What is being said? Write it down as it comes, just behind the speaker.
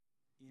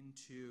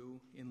into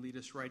and lead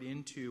us right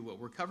into what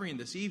we're covering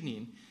this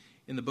evening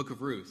in the book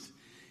of Ruth.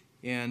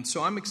 And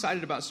so I'm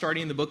excited about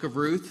starting the book of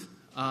Ruth.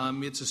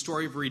 It's a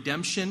story of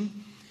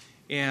redemption,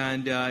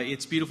 and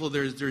it's beautiful.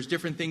 There's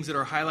different things that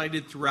are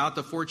highlighted throughout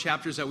the 4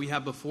 chapters that we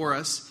have before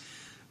us.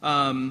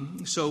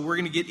 So we're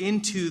going to get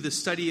into the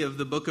study of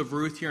the book of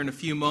Ruth here in a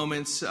few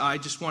moments. I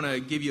just want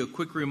to give you a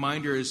quick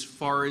reminder as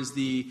far as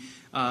the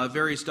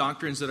various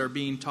doctrines that are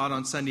being taught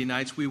on Sunday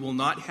nights. We will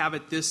not have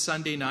it this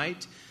Sunday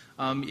night.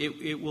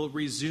 It will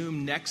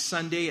resume next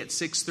Sunday at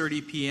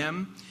 6:30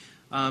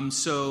 p.m.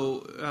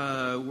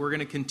 So we're going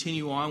to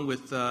continue on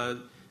with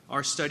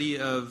our study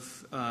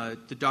of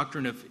the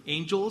doctrine of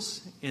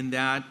angels, and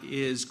that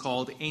is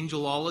called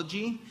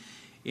Angelology,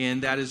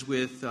 and that is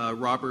with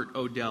Robert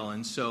Odell.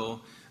 And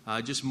so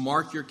just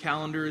mark your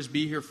calendars,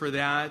 be here for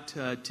that.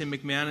 Tim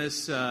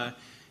McManus,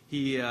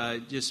 he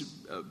just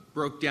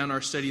broke down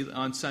our study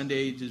on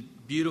Sunday just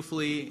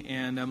beautifully,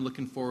 and I'm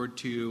looking forward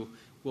to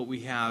what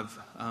we have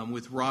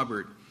with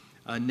Robert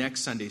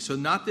next Sunday. So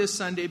not this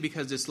Sunday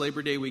because it's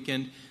Labor Day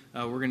weekend.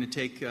 We're going to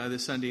take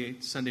this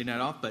Sunday night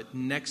off, but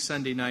next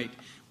Sunday night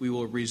we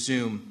will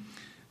resume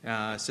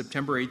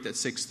September 8th at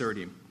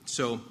 6:30.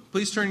 So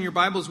please turn your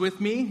Bibles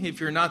with me, if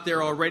you're not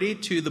there already,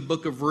 to the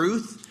book of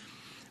Ruth.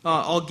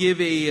 I'll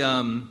give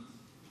a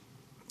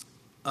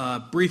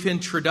brief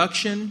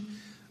introduction,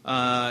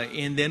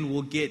 and then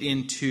we'll get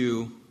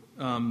into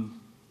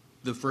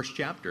the first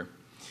chapter.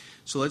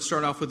 So let's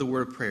start off with a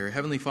word of prayer.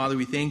 Heavenly Father,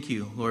 we thank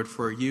you, Lord,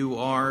 for you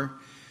are,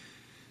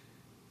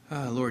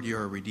 Lord,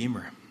 you're a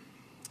Redeemer.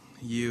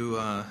 You,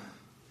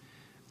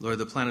 Lord,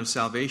 the plan of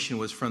salvation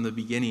was from the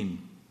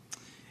beginning.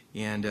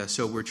 And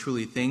so we're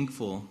truly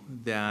thankful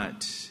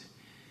that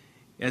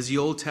as the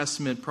Old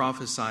Testament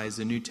prophesies,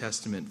 the New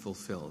Testament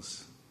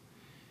fulfills.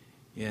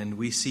 And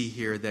we see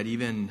here that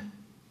even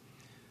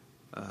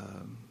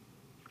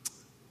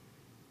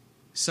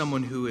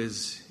someone who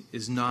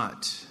is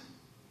not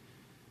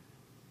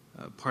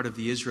part of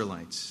the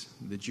Israelites,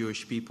 the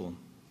Jewish people,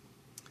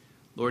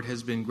 Lord,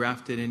 has been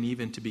grafted in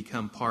even to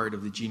become part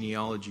of the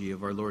genealogy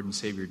of our Lord and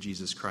Savior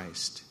Jesus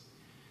Christ.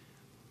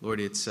 Lord,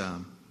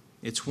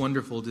 it's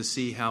wonderful to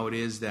see how it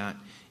is that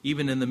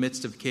even in the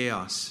midst of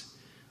chaos,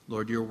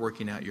 Lord, you're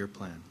working out your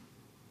plan.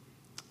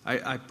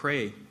 I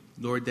pray,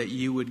 Lord, that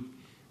you would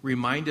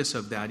remind us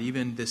of that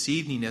even this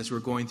evening as we're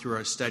going through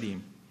our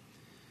study.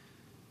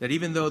 That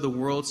even though the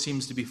world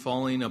seems to be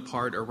falling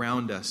apart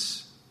around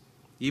us,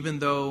 even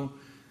though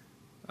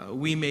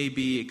we may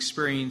be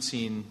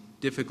experiencing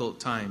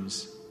difficult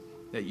times,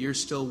 that you're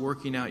still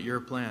working out your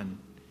plan.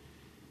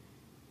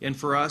 And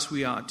for us,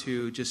 we ought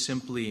to just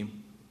simply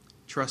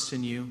trust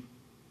in you,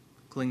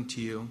 cling to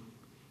you,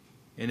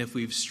 and if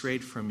we've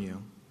strayed from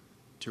you,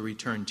 to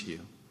return to you.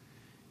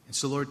 And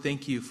so, Lord,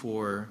 thank you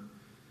for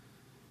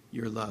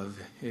your love.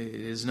 It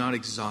is not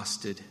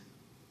exhausted.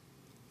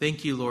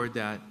 Thank you, Lord,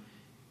 that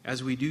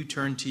as we do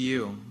turn to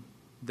you,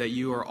 that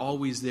you are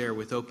always there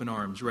with open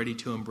arms, ready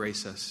to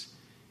embrace us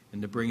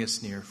and to bring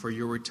us near. For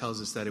your word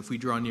tells us that if we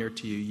draw near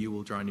to you, you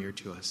will draw near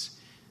to us.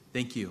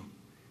 Thank you.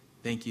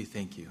 Thank you,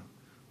 thank you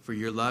for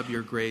your love,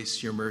 your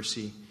grace, your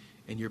mercy,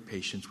 and your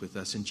patience with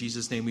us. In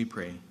Jesus' name we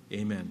pray.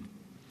 Amen.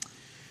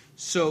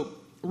 So,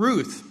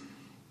 Ruth.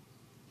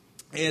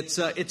 It's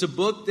a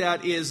book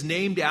that is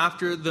named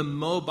after the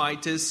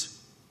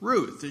Moabitess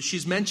Ruth.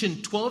 She's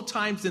mentioned 12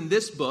 times in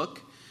this book,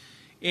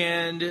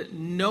 and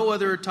no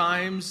other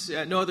times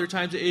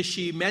is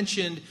she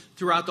mentioned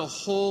throughout the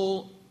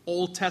whole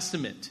Old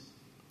Testament.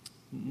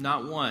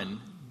 Not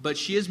one. But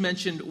she is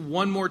mentioned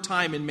one more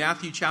time in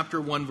Matthew chapter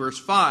 1, verse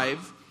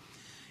 5,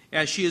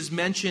 as she is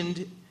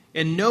mentioned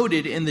and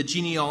noted in the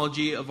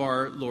genealogy of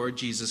our Lord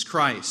Jesus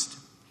Christ.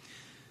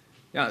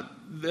 Now,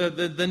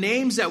 the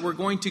names that we're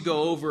going to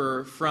go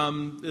over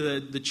from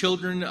the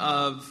children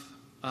of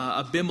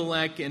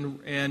Abimelech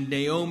and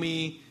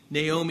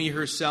Naomi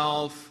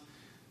herself,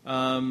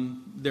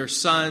 their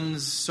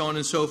sons, so on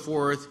and so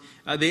forth,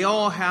 they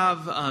all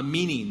have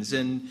meanings,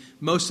 and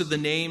most of the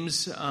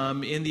names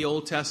in the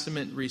Old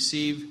Testament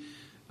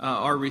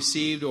are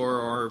received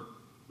or are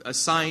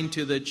assigned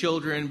to the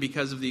children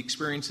because of the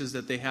experiences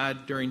that they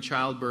had during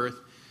childbirth.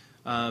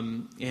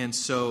 And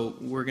so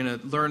we're going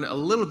to learn a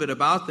little bit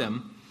about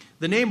them.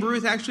 The name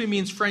Ruth actually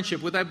means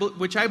friendship,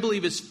 which I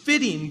believe is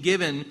fitting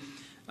given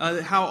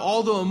how,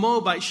 although a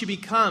Moabite, she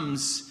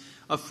becomes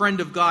a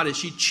friend of God as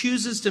she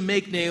chooses to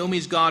make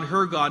Naomi's God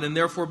her God and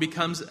therefore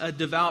becomes a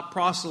devout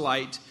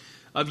proselyte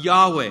of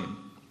Yahweh,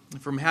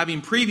 from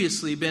having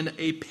previously been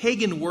a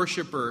pagan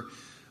worshiper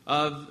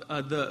of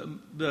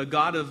the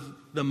god of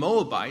the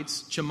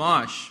Moabites,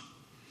 Chemosh.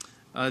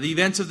 The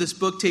events of this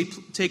book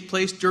take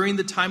place during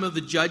the time of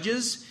the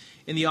Judges,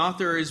 and the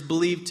author is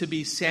believed to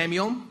be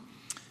Samuel,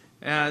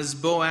 as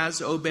Boaz,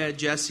 Obed,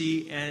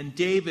 Jesse, and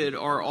David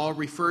are all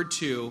referred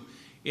to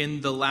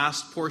in the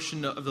last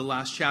portion of the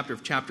last chapter,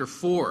 of chapter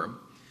 4.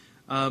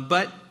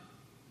 But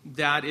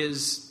that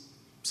is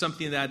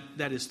something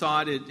that is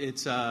thought.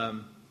 It's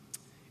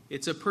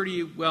a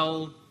pretty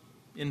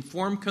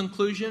well-informed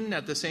conclusion.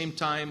 At the same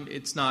time,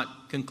 it's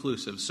not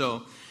conclusive.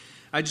 So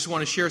I just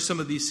want to share some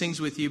of these things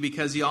with you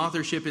because the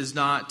authorship is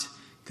not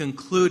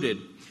concluded.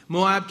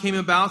 Moab came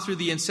about through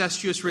the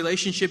incestuous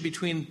relationship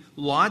between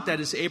Lot, that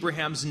is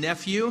Abraham's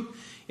nephew,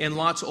 and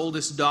Lot's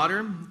oldest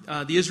daughter.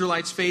 The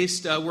Israelites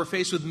were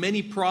faced with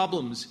many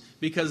problems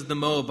because of the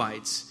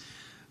Moabites,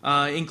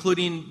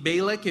 including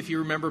Balak. If you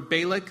remember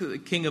Balak, the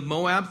king of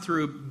Moab,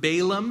 through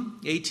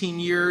Balaam,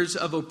 18 years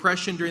of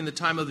oppression during the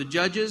time of the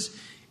judges,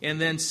 and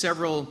then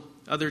several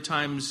other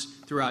times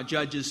throughout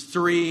Judges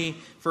 3,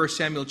 1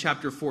 Samuel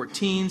chapter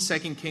 14, 2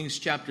 Kings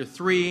chapter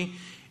 3,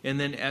 and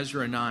then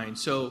Ezra 9.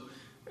 So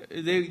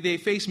they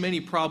face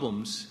many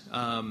problems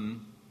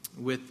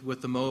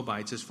with the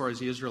Moabites as far as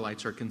the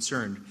Israelites are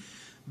concerned.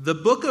 The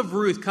book of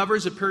Ruth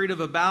covers a period of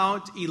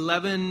about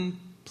 11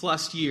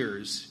 plus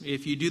years.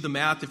 If you do the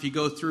math, if you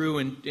go through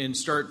and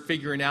start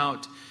figuring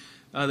out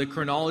the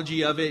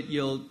chronology of it,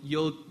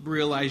 you'll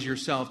realize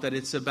yourself that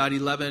it's about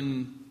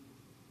 11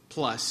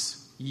 plus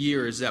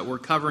years that we're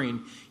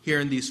covering here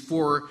in these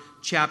 4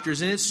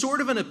 chapters. And it's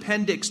sort of an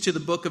appendix to the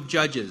book of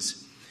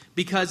Judges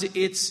because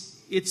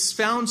it's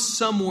found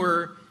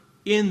somewhere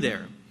in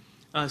there.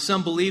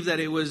 Some believe that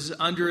it was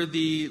under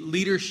the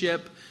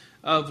leadership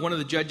of one of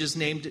the judges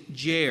named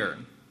Jair.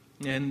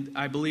 And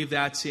I believe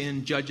that's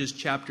in Judges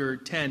chapter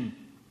 10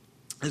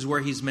 is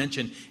where he's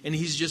mentioned. And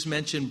he's just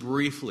mentioned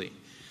briefly.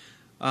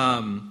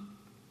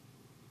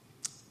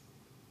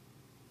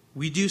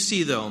 We do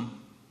see, though,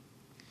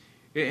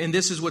 and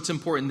this is what's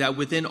important, that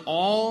within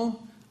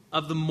all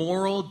of the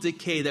moral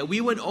decay that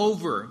we went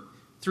over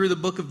through the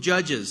book of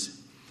Judges,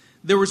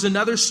 there was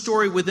another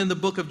story within the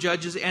book of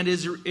Judges, and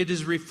it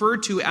is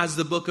referred to as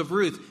the book of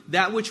Ruth,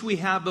 that which we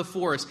have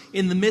before us.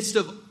 In the midst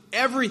of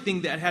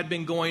everything that had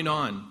been going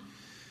on,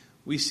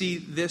 we see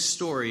this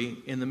story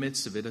in the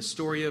midst of it, a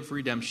story of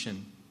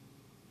redemption.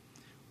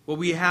 What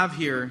we have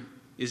here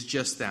is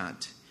just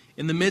that.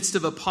 In the midst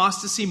of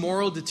apostasy,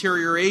 moral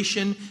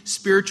deterioration,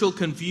 spiritual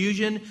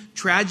confusion,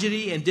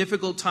 tragedy, and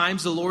difficult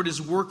times, the Lord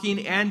is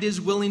working and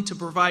is willing to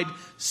provide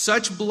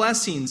such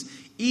blessings,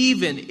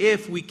 even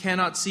if we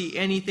cannot see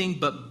anything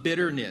but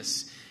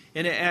bitterness.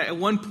 And at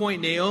one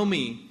point,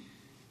 Naomi,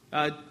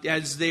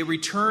 as they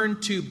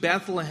returned to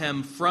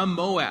Bethlehem from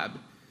Moab,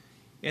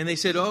 and they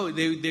said,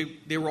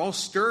 they were all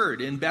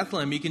stirred in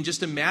Bethlehem. You can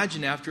just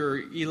imagine after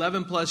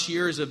 11 plus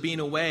years of being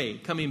away,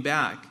 coming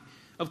back.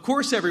 Of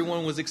course,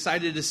 everyone was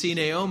excited to see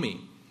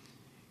Naomi.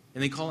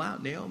 And they call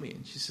out Naomi.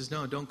 And she says,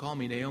 no, don't call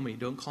me Naomi.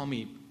 Don't call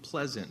me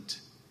pleasant.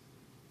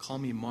 Call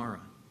me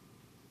Mara.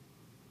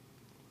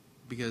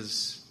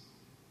 Because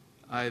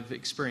I've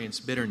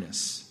experienced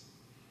bitterness.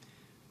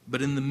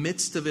 But in the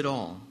midst of it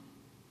all,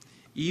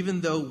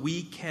 even though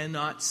we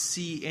cannot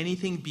see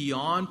anything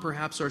beyond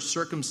perhaps our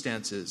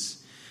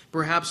circumstances,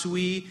 perhaps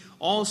we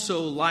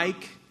also,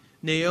 like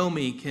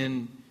Naomi,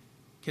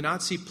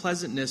 cannot see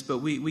pleasantness, but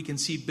we can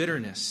see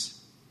bitterness.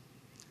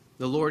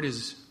 The Lord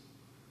is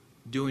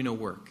doing a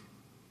work.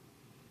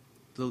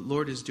 The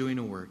Lord is doing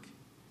a work.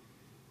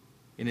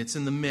 And it's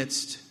in the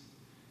midst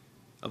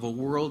of a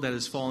world that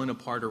is falling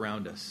apart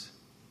around us.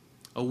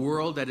 A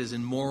world that is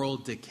in moral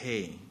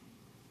decay.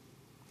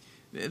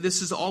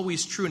 This is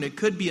always true, and it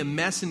could be a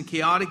mess and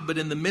chaotic, but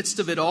in the midst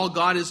of it all,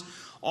 God is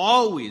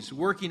always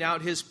working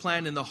out His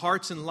plan in the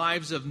hearts and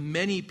lives of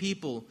many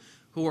people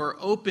who are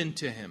open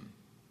to Him.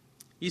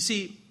 You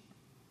see,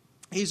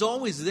 He's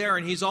always there,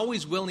 and He's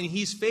always willing.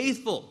 He's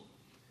faithful.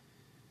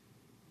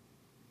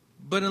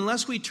 But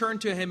unless we turn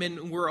to Him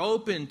and we're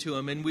open to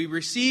Him and we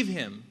receive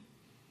Him,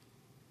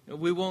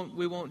 we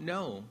won't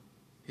know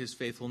His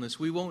faithfulness.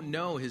 We won't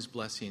know His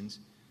blessings.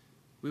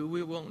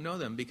 We won't know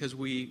them because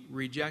we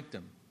reject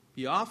Him.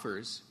 He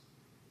offers,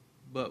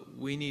 but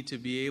we need to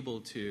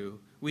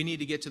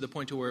get to the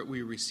point to where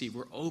we receive.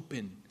 We're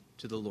open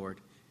to the Lord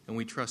and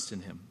we trust in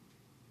Him.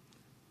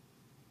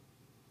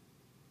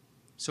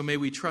 So may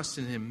we trust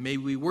in Him. May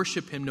we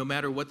worship Him no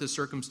matter what the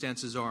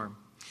circumstances are.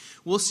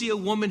 We'll see a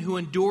woman who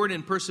endured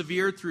and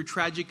persevered through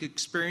tragic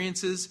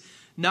experiences,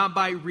 not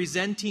by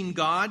resenting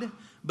God,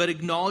 but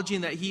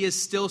acknowledging that He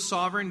is still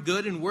sovereign,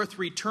 good, and worth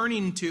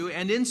returning to.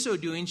 And in so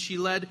doing, she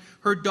led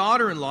her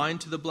daughter-in-law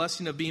into the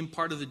blessing of being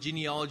part of the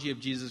genealogy of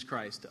Jesus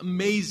Christ.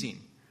 Amazing.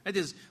 That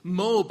is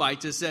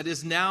Moabitess that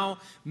is now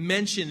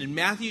mentioned in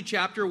Matthew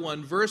chapter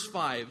 1, verse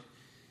 5,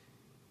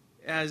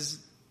 as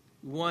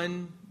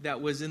one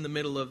that was in the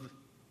middle of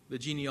the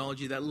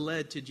genealogy that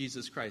led to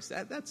Jesus Christ.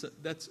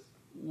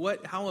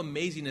 How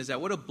amazing is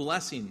that? What a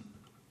blessing.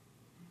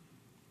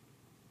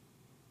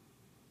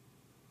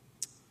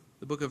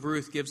 The book of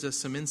Ruth gives us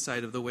some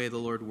insight of the way the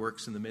Lord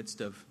works in the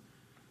midst of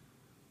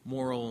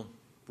moral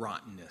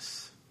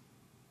rottenness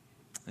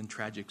and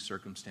tragic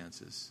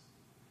circumstances.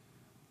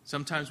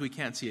 Sometimes we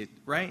can't see it,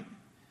 right?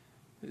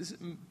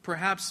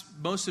 Perhaps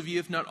most of you,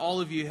 if not all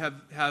of you,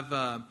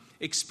 have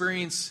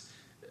experienced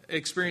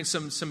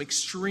some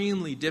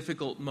extremely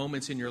difficult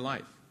moments in your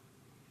life.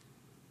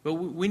 But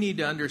we need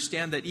to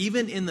understand that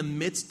even in the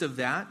midst of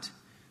that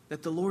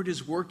the Lord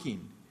is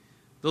working.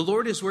 The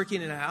Lord is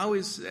working, and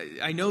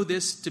I know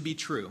this to be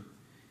true.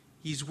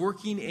 He's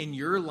working in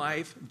your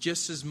life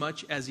just as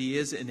much as he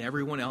is in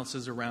everyone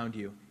else's around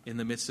you in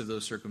the midst of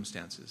those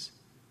circumstances.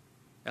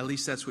 At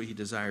least that's what he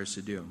desires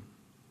to do.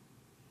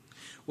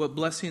 What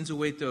blessings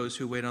await those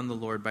who wait on the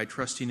Lord by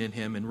trusting in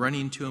him and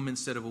running to him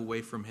instead of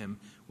away from him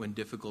when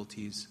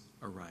difficulties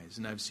arise.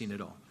 And I've seen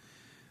it all.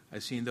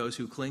 I've seen those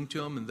who cling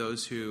to him and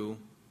those who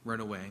run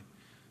away.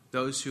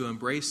 Those who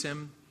embrace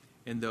him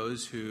and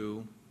those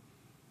who,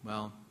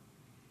 well,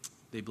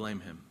 they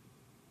blame him.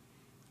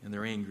 And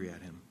they're angry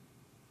at him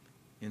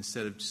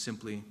instead of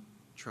simply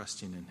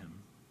trusting in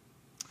him.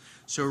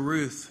 So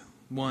Ruth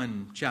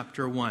 1,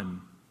 chapter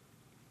 1.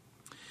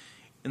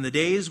 In the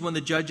days when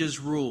the judges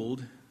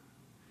ruled,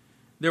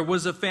 there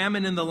was a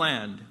famine in the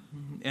land,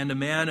 and a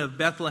man of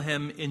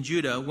Bethlehem in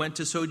Judah went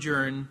to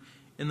sojourn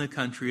in the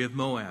country of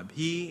Moab,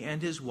 he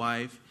and his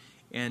wife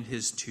and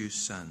his 2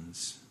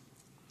 sons.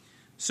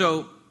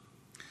 So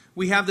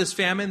we have this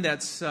famine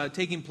that's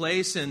taking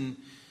place in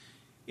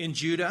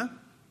Judah,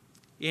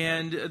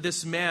 and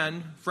this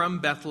man from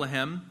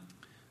Bethlehem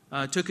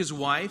took his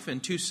wife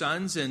and 2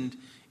 sons, and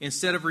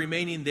instead of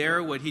remaining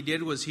there, what he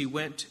did was he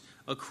went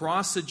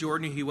across the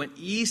Jordan. He went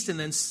east and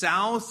then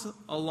south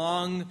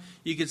along,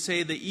 you could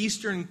say, the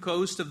eastern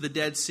coast of the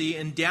Dead Sea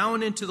and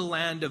down into the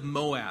land of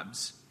Moab.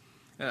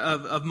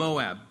 Not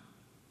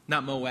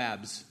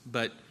Moabs,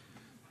 but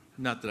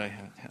not that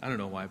I don't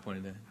know why I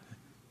pointed that.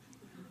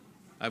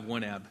 I have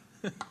one ab.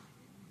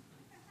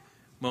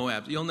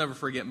 Moab. You'll never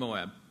forget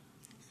Moab.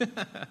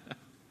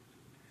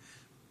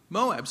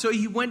 Moab. So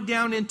he went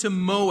down into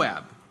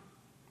Moab.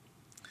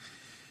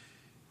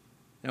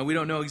 Now, we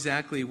don't know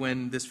exactly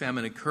when this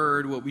famine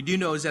occurred. What we do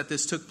know is that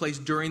this took place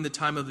during the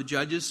time of the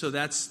judges, so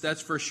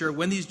that's for sure.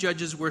 When these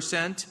judges were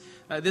sent,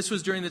 this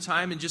was during the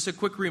time, and just a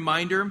quick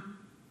reminder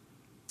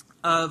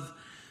of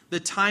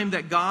the time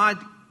that God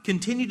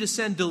continued to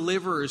send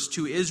deliverers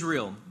to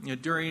Israel,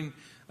 during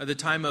the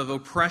time of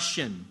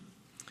oppression.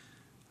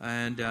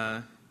 And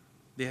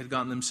they had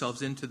gotten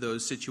themselves into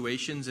those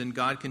situations, and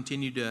God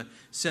continued to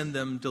send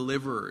them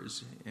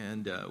deliverers.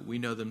 And we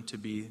know them to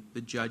be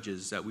the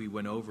judges that we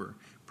went over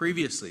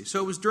previously.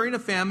 So it was during a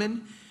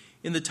famine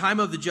in the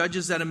time of the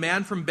judges that a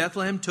man from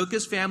Bethlehem took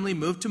his family,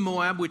 moved to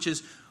Moab, which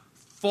is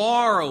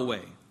far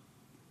away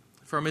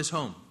from his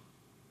home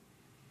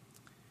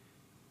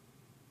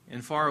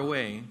and far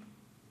away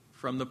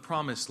from the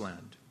promised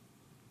land,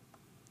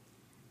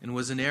 and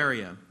was an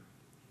area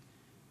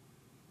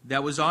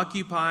that was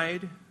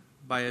occupied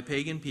by a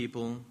pagan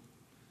people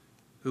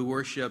who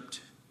worshipped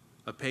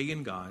a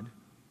pagan god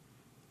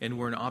and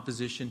were in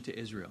opposition to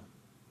Israel.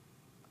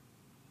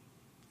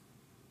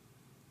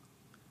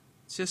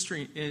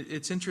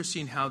 It's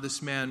interesting how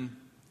this man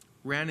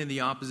ran in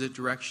the opposite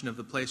direction of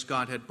the place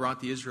God had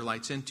brought the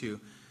Israelites into.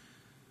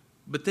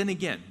 But then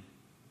again,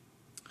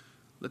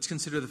 let's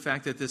consider the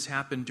fact that this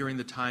happened during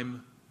the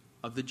time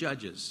of the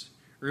judges.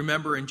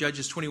 Remember, in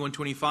Judges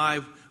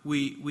 21:25,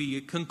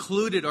 we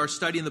concluded our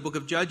study in the book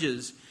of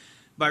Judges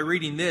by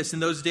reading this.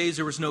 In those days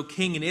there was no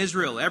king in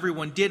Israel.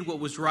 Everyone did what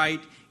was right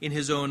in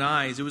his own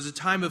eyes. It was a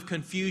time of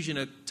confusion,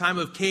 a time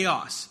of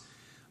chaos.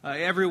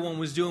 Everyone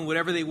was doing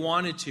whatever they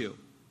wanted to.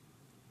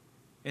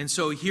 And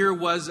so here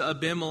was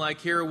Abimelech,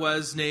 here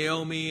was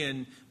Naomi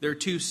and their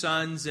 2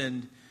 sons,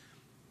 and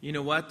you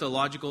know what? The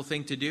logical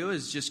thing to do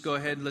is just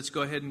let's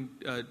go ahead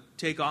and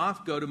take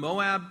off, go to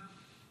Moab,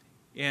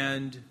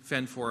 and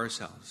fend for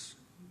ourselves.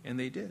 And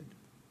they did.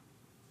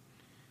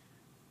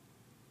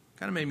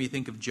 Kind of made me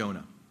think of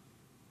Jonah.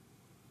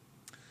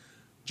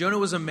 Jonah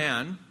was a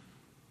man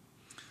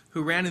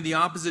who ran in the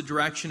opposite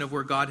direction of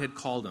where God had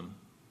called him.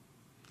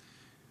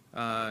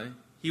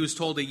 He was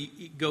told to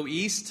go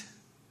east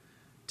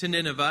to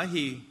Nineveh.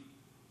 He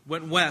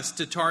went west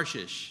to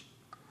Tarshish.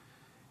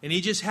 And he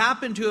just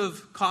happened to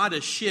have caught a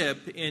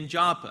ship in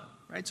Joppa.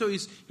 Right? So he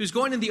was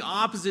going in the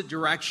opposite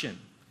direction.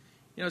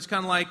 It's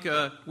kind of like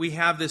we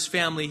have this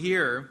family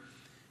here.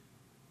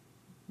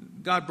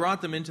 God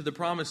brought them into the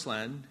promised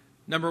land.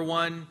 Number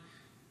one,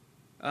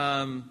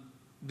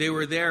 they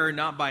were there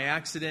not by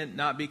accident,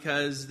 not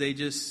because they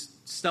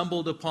just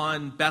stumbled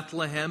upon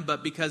Bethlehem,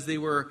 but because they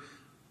were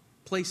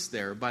placed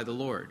there by the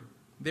Lord.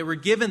 They were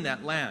given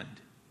that land.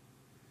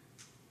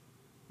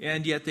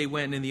 And yet they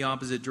went in the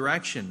opposite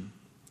direction.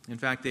 In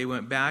fact, they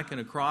went back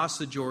and across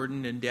the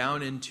Jordan and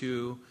down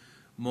into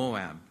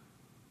Moab.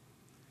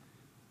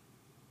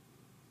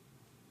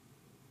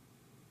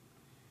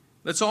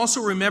 Let's also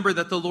remember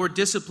that the Lord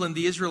disciplined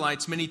the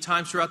Israelites many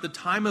times throughout the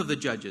time of the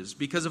judges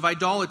because of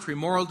idolatry,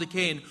 moral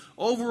decay, and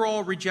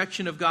overall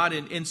rejection of God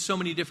in so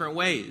many different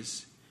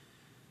ways.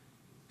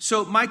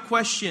 So my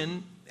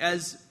question,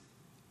 as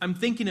I'm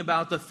thinking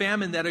about the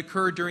famine that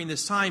occurred during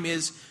this time,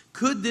 is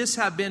could this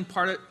have been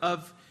part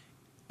of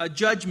a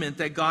judgment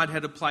that God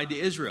had applied to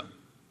Israel?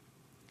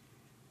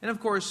 And of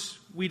course,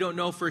 we don't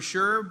know for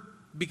sure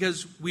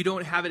because we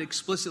don't have it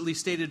explicitly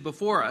stated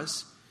before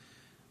us,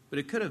 but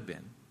it could have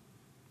been.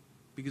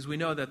 Because we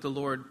know that the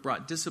Lord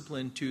brought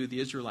discipline to the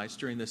Israelites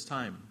during this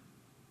time.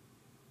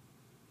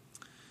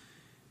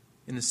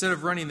 And instead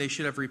of running, they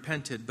should have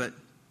repented, but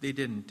they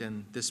didn't.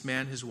 And this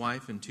man, his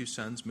wife, and 2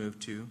 sons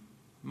moved to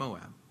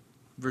Moab.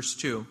 Verse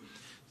 2.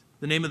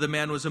 The name of the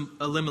man was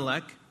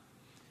Elimelech.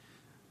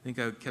 I think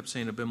I kept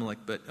saying Abimelech,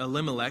 but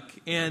Elimelech.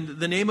 And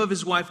the name of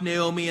his wife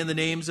Naomi and the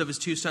names of his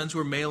two sons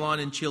were Mahlon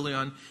and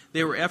Chilion.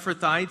 They were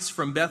Ephrathites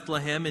from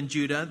Bethlehem in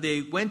Judah.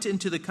 They went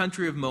into the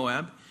country of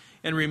Moab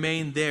and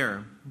remained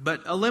there.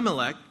 But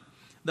Elimelech,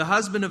 the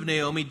husband of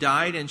Naomi,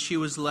 died, and she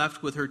was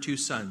left with her two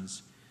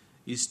sons.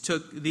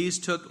 These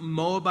took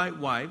Moabite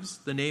wives.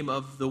 The name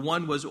of the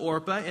one was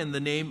Orpah, and the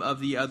name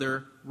of the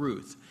other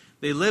Ruth.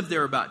 They lived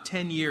there about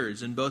 10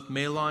 years, and both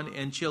Mahlon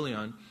and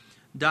Chilion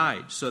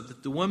died, so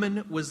that the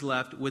woman was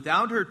left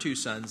without her two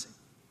sons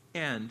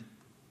and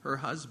her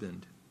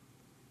husband.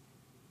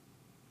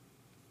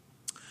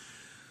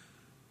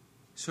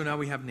 So now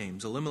we have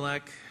names.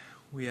 Elimelech,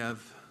 we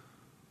have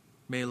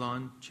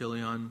Mahlon,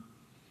 Chilion.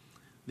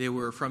 They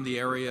were from the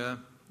area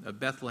of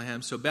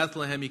Bethlehem. So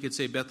Bethlehem, you could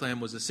say Bethlehem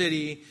was a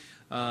city.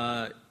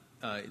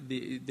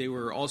 They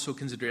were also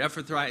considered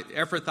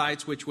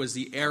Ephrathites, which was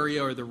the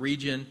area or the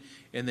region.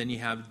 And then you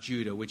have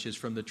Judah, which is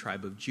from the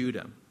tribe of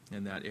Judah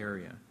in that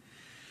area.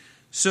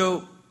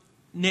 So,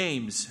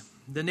 names.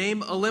 The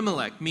name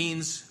Elimelech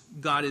means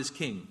God is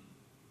king.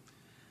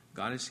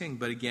 God is king.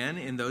 But again,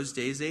 in those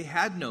days, they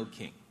had no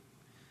king.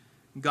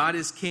 God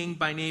is king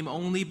by name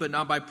only, but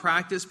not by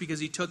practice, because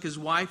he took his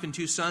wife and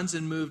two sons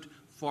and moved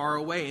far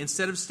away.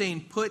 Instead of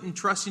staying put and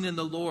trusting in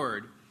the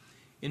Lord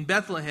in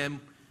Bethlehem,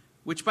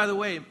 which, by the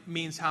way,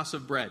 means house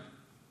of bread.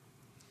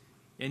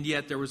 And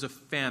yet there was a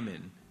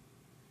famine.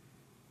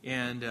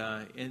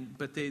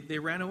 But they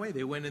ran away.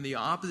 They went in the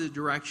opposite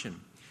direction.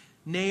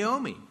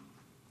 Naomi.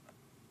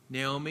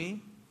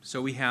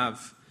 So we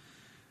have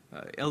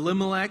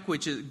Elimelech,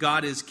 which is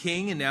God is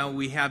king, and now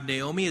we have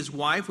Naomi, his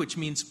wife, which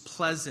means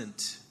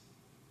pleasant.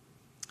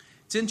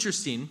 It's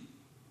interesting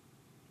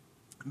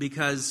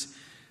because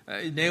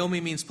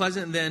Naomi means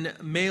pleasant, and then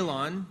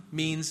Mahlon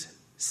means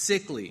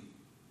sickly,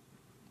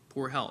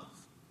 poor health.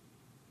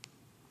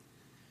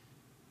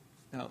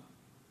 Now,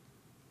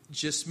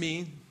 just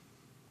me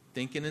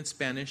thinking in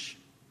Spanish,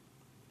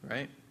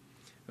 right?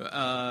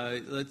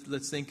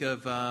 Let's think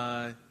of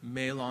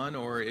Mahlon,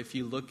 or if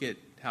you look at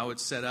how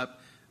it's set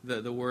up,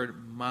 the word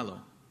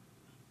malo,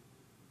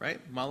 right?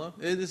 Malo.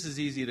 This is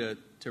easy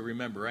to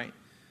remember, right?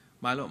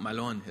 Malo,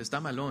 malón, está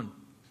malón.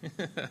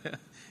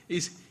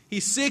 He's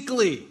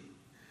sickly.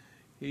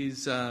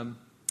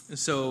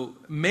 So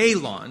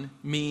Mahlon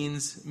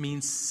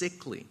means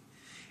sickly,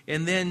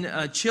 and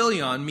then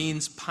Chilion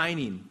means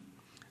pining.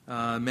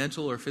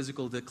 Mental or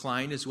physical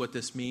decline is what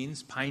this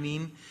means,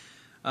 pining.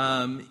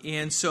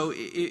 And so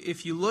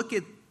if you look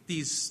at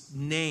these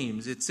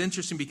names, it's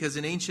interesting because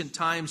in ancient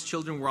times,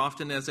 children were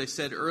often, as I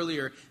said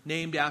earlier,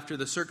 named after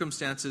the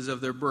circumstances of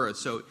their birth.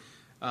 So,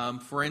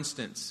 for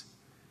instance,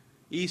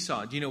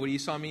 Esau. Do you know what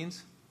Esau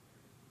means?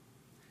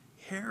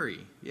 Hairy.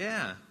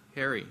 Yeah,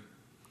 hairy.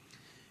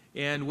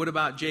 And what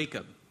about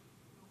Jacob?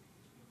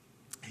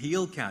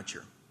 Heel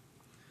catcher.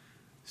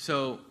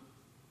 So,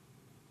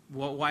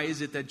 why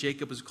is it that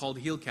Jacob was called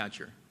heel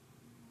catcher?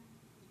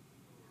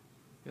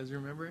 You guys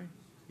remember?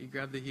 He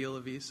grabbed the heel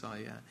of Esau,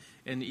 yeah.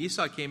 And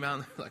Esau came out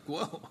and they're like,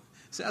 whoa,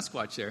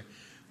 Sasquatch there.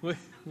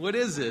 What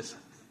is this?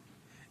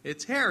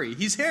 It's hairy.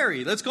 He's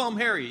hairy. Let's call him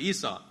Hairy,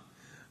 Esau,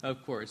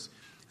 of course.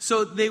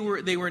 So they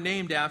were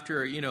named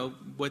after,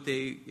 what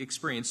they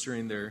experienced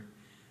during their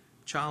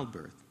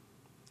childbirth.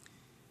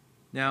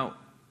 Now,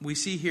 we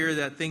see here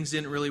that things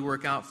didn't really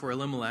work out for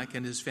Elimelech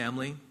and his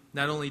family.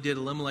 Not only did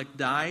Elimelech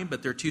die,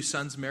 but their two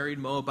sons married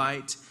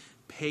Moabite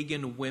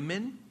pagan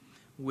women,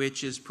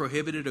 which is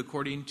prohibited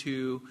according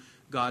to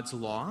God's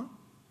law.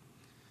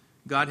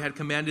 God had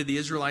commanded the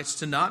Israelites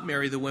to not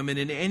marry the women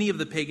in any of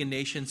the pagan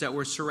nations that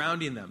were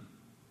surrounding them.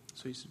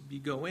 So he said, you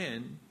go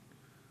in,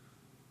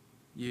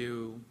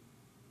 you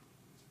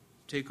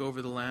take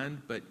over the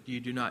land, but you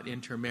do not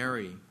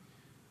intermarry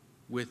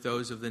with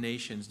those of the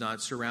nations,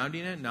 not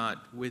surrounding it,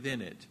 not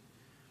within it.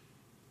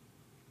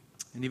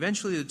 And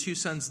eventually the two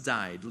sons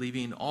died,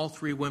 leaving all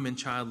three women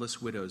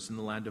childless widows in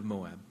the land of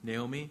Moab.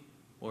 Naomi,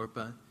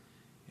 Orpah,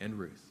 and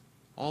Ruth.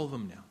 All of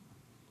them now.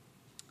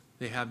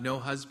 They have no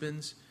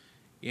husbands,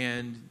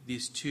 and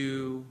these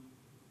two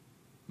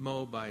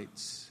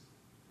Moabites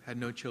had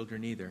no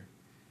children either.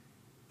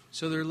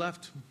 So they're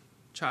left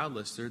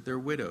childless. They're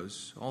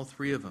widows, all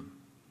three of them.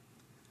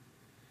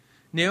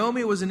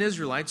 Naomi was an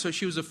Israelite, so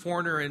she was a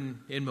foreigner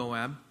in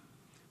Moab,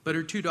 but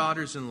her two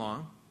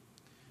daughters-in-law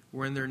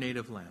were in their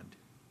native land.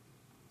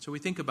 So we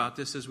think about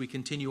this as we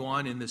continue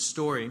on in this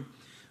story.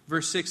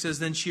 Verse 6 says,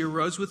 Then she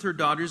arose with her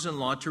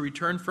daughters-in-law to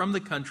return from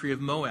the country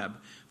of Moab,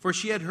 for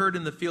she had heard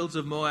in the fields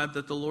of Moab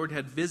that the Lord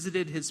had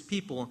visited his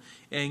people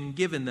and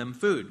given them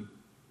food.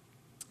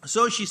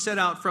 So she set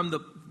out from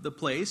the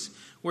place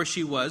where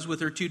she was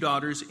with her two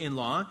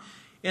daughters-in-law,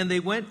 and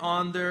they went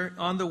on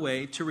the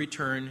way to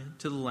return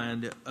to the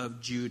land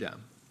of Judah.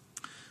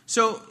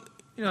 So,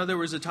 there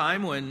was a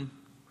time when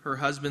her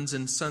husbands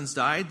and sons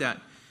died that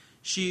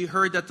she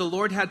heard that the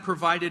Lord had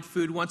provided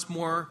food once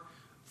more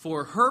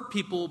for her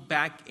people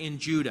back in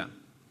Judah.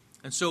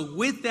 And so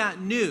with that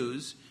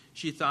news,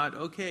 she thought,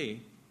 okay,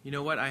 you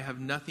know what? I have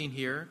nothing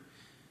here.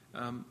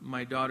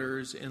 my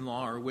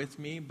daughters-in-law are with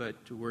me, but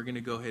we're going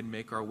to go ahead and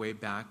make our way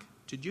back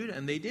to Judah.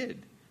 And they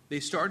did. They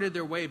started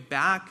their way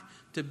back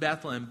to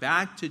Bethlehem,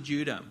 back to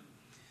Judah.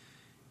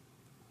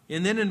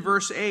 And then in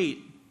verse 8,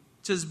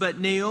 it says, "But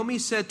Naomi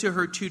said to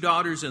her 2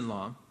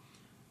 daughters-in-law,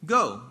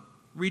 'Go,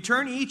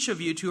 return each of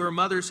you to her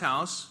mother's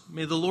house.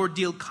 May the Lord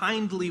deal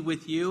kindly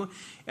with you,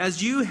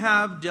 as you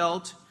have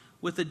dealt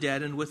with the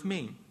dead and with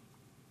me.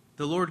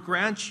 The Lord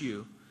grant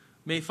you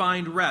may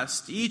find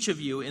rest, each of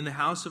you, in the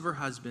house of her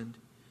husband.'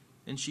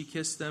 And she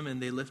kissed them,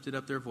 and they lifted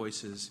up their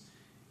voices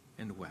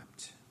and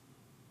wept."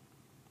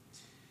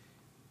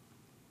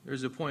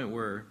 There's a point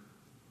where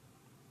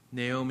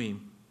Naomi,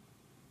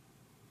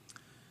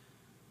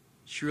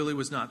 she really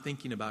was not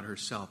thinking about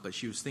herself, but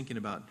she was thinking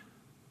about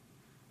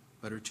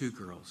her 2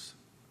 girls,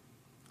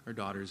 her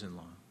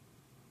daughters-in-law.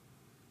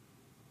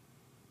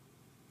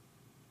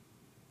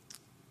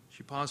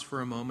 She paused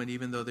for a moment,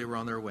 even though they were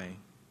on their way.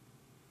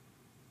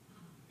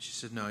 She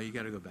said, "No, you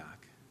got to go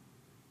back.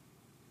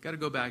 Got to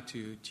go back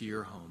to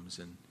your homes."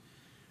 And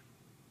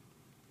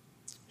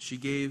she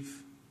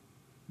gave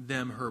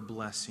them her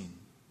blessing.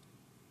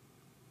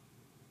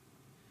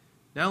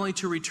 Not only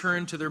to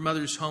return to their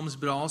mother's homes,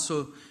 but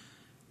also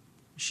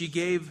she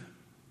gave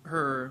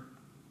her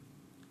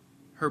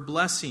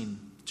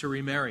blessing to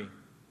remarry.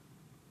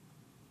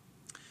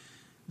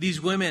 These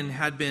women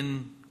had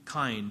been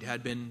kind,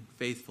 had been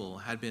faithful,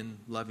 had been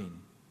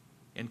loving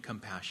and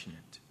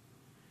compassionate.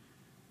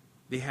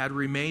 They had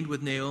remained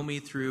with Naomi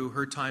through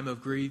her time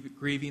of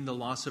grieving the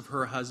loss of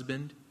her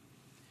husband.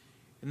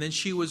 And then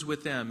she was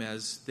with them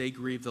as they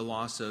grieved the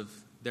loss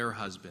of their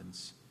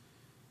husbands.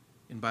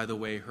 And by the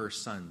way, her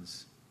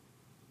sons.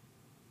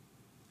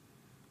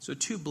 So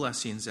 2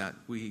 blessings that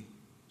we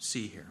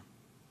see here.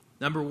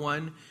 Number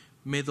 1,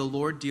 may the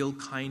Lord deal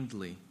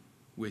kindly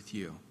with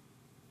you.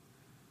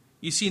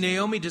 You see,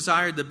 Naomi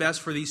desired the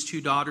best for these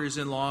 2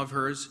 daughters-in-law of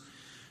hers.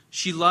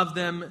 She loved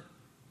them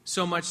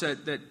so much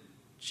that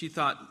she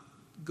thought,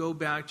 "Go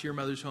back to your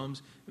mother's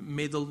homes.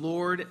 May the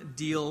Lord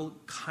deal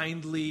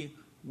kindly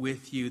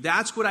with you."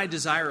 That's what I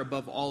desire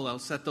above all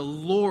else, that the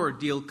Lord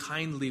deal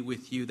kindly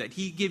with you, that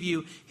He give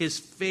you His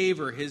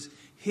favor,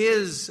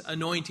 His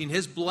anointing,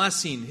 His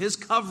blessing, His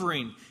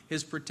covering,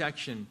 His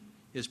protection,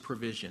 His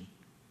provision.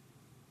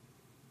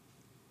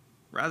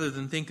 Rather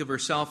than think of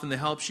herself and the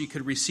help she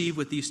could receive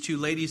with these 2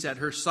 ladies at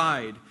her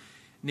side,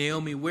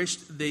 Naomi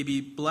wished they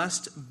be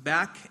blessed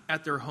back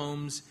at their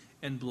homes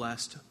and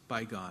blessed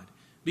by God.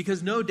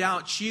 Because no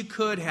doubt she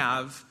could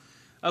have,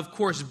 of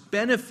course,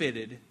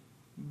 benefited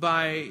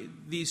by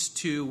these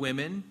 2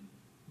 women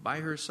by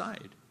her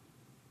side.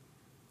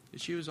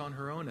 She was on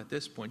her own at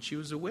this point. She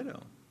was a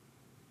widow.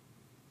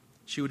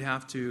 She would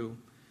have to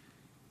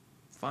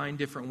find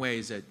different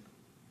ways that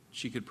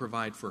she could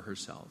provide for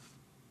herself.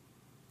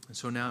 And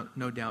so now,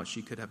 no doubt,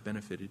 she could have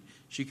benefited.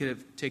 She could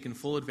have taken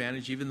full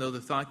advantage, even though the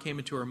thought came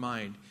into her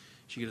mind.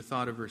 She could have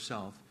thought of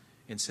herself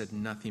and said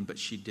nothing, but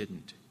she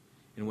didn't.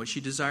 And what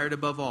she desired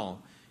above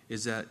all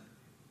is that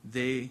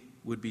they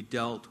would be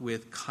dealt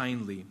with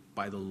kindly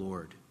by the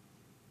Lord.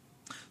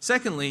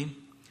 Secondly,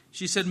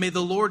 she said, "May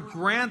the Lord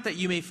grant that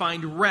you may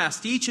find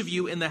rest, each of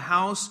you, in the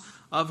house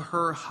of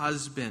her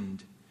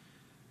husband."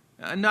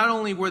 Not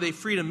only were they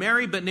free to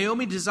marry, but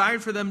Naomi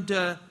desired for them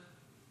to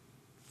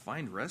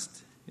find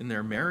rest in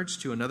their marriage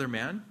to another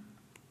man.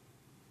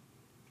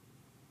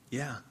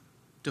 Yeah,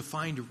 to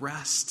find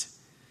rest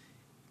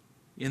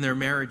in their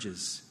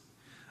marriages.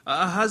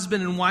 A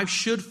husband and wife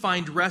should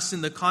find rest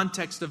in the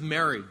context of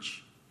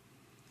marriage.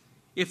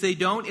 If they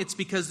don't, it's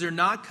because they're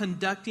not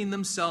conducting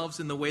themselves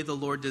in the way the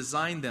Lord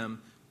designed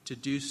them to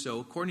do so,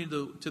 according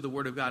to the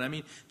Word of God. I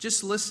mean,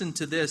 just listen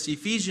to this.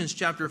 Ephesians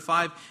chapter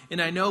 5,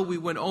 and I know we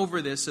went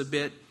over this a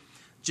bit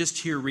just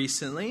here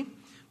recently,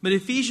 but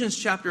Ephesians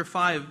chapter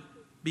 5,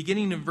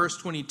 beginning in verse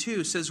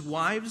 22, says,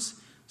 "Wives,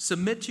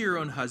 submit to your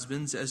own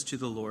husbands as to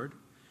the Lord.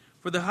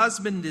 For the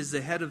husband is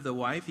the head of the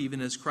wife,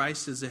 even as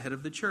Christ is the head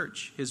of the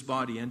church, his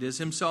body, and is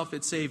himself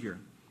its Savior.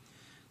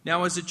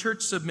 Now as the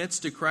church submits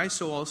to Christ,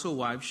 so also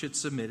wives should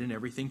submit in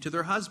everything to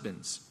their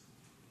husbands.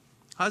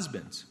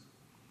 Husbands,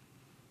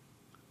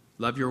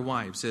 love your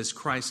wives as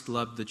Christ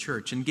loved the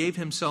church and gave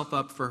himself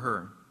up for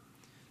her,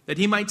 that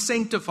he might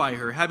sanctify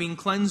her, having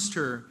cleansed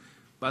her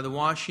by the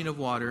washing of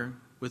water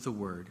with the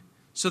word,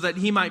 so that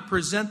he might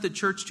present the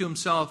church to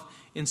himself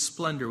in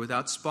splendor,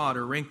 without spot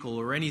or wrinkle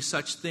or any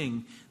such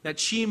thing, that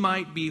she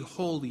might be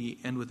holy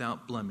and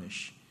without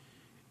blemish.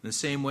 In the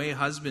same way,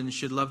 husbands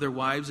should love their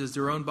wives as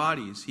their own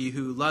bodies. He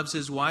who loves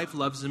his wife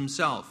loves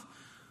himself.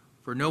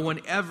 For no one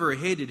ever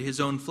hated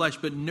his own flesh,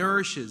 but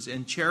nourishes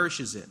and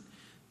cherishes it,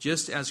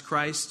 just as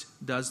Christ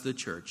does the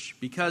church,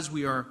 because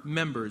we are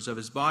members of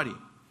his body.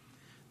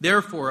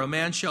 Therefore, a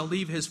man shall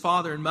leave his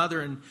father and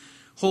mother and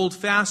hold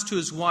fast to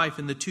his wife,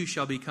 and the two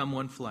shall become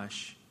one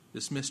flesh.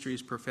 This mystery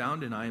is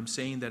profound, and I am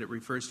saying that it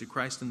refers to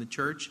Christ and the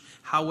church.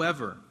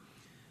 However,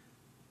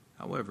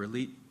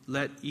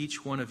 let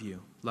each one of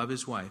you love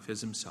his wife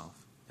as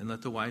himself, and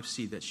let the wife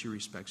see that she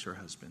respects her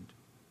husband.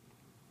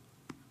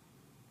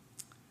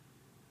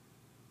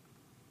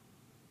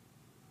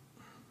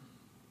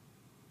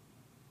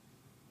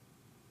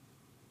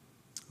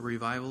 A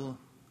revival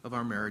of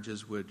our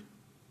marriages would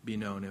be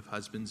known if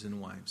husbands and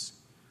wives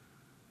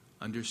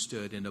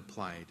understood and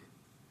applied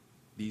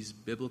these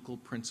biblical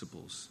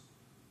principles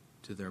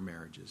to their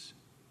marriages.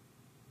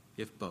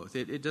 If both.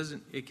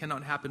 It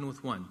cannot happen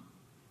with one.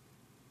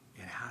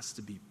 It has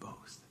to be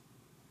both.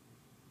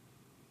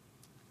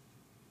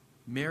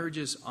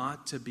 Marriages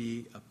ought to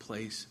be a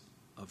place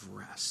of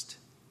rest.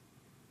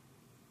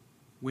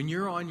 When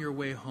you're on your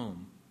way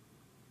home,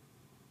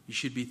 you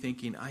should be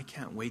thinking, I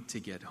can't wait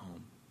to get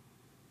home.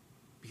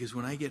 Because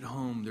when I get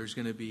home, there's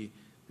going to be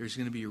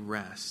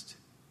rest.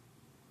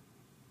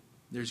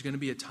 There's going to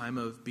be a time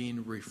of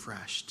being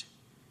refreshed.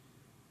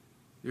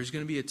 There's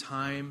going to be a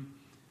time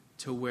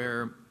to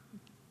where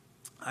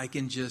I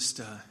can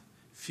just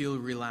feel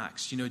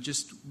relaxed.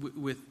 Just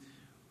with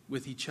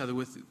each other,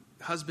 with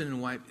husband and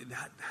wife.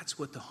 That's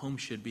what the home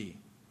should be.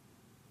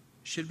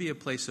 It should be a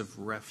place of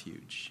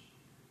refuge.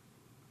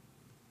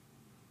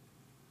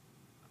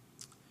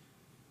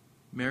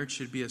 Marriage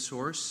should be a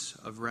source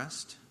of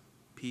rest,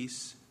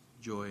 peace,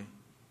 joy,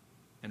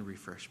 and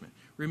refreshment.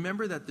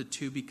 Remember that the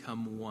two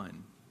become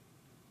one.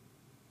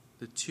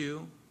 The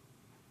two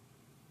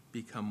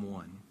become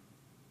one.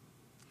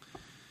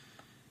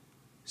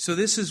 So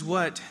this is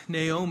what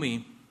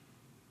Naomi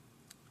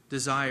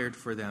desired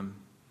for them,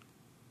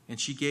 and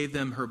she gave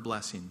them her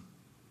blessing.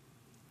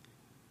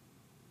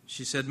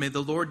 She said, "May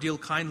the Lord deal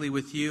kindly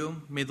with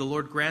you. May the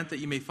Lord grant that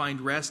you may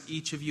find rest,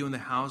 each of you in the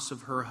house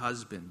of her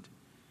husband."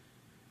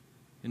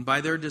 And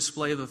by their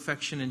display of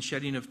affection and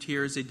shedding of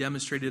tears, they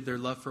demonstrated their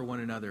love for one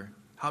another.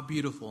 How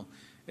beautiful.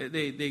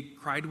 They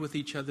cried with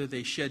each other.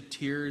 They shed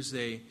tears.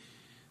 They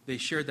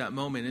shared that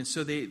moment. And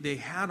so they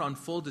had on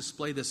full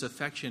display this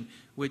affection,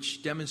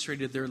 which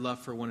demonstrated their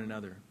love for one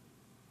another.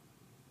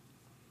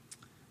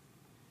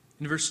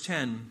 In verse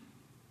 10,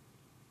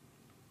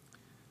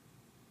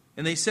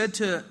 and they said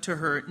to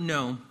her,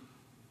 "No,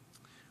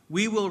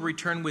 we will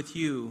return with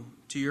you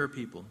to your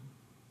people."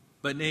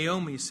 But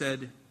Naomi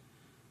said,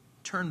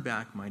 "Turn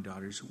back, my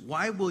daughters.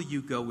 Why will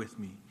you go with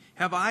me?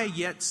 Have I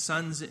yet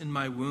sons in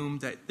my womb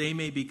that they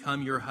may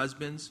become your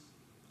husbands?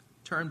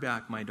 Turn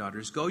back, my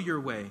daughters. Go your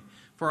way,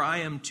 for I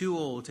am too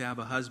old to have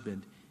a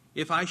husband.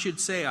 If I should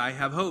say I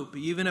have hope,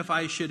 even if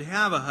I should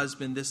have a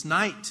husband this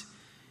night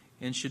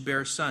and should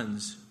bear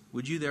sons,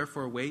 would you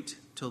therefore wait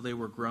till they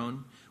were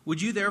grown?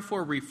 Would you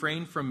therefore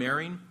refrain from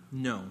marrying?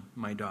 No,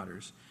 my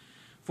daughters.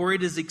 For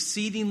it is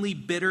exceedingly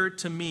bitter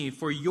to me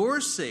for your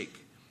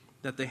sake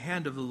that the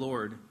hand of the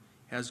Lord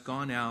has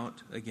gone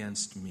out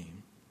against me."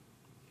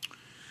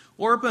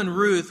 Orpah and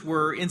Ruth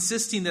were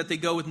insisting that they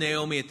go with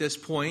Naomi at this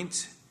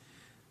point.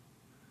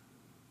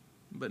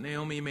 But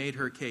Naomi made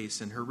her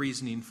case and her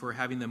reasoning for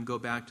having them go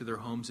back to their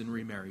homes and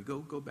remarry.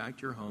 Go back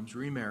to your homes,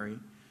 remarry.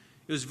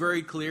 It was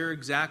very clear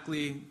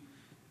exactly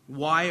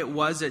why it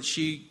was that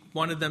she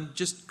wanted them,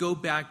 just go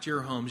back to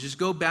your homes. Just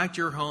go back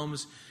to your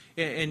homes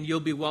and you'll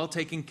be well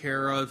taken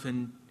care of,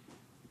 and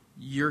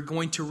you're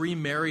going to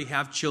remarry,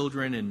 have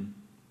children,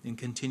 and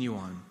continue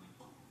on.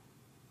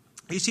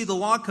 You see, the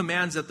law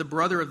commands that the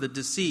brother of the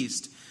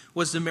deceased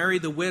was to marry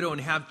the widow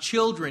and have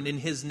children in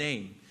his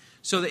name,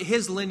 so that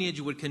his lineage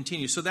would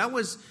continue. So that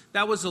was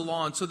the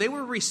law. And so they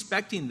were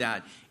respecting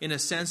that, in a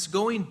sense,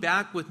 going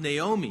back with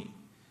Naomi,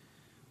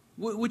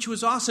 which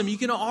was awesome. You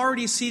can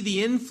already see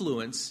the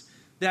influence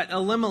that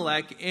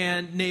Elimelech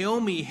and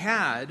Naomi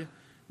had,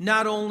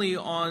 not only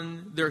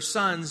on their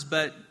sons,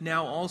 but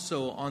now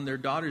also on their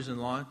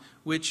daughters-in-law,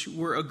 which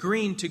were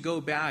agreeing to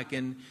go back.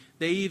 And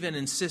they even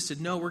insisted,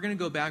 "No, we're going to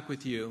go back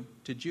with you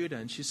to Judah."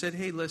 And she said,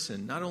 "Hey,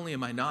 listen, not only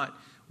am I not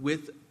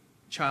with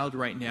child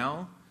right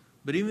now,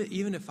 but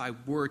even if I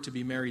were to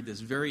be married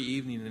this very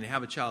evening and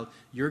have a child,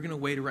 you're going to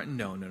wait around.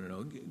 No.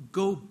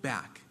 Go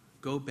back.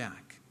 Go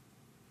back."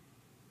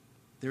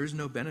 There is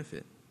no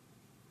benefit.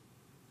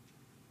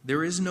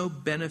 There is no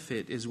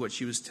benefit, is what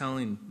she was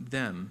telling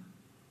them,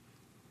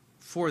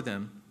 for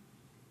them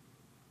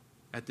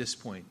at this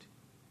point.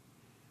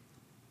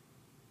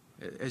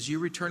 As you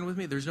return with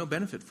me, there's no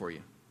benefit for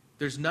you.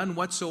 There's none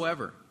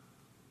whatsoever.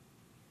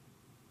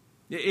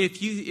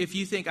 If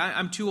you think,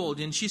 I'm too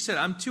old, and she said,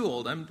 "I'm too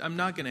old, I'm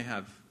not going to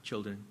have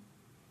children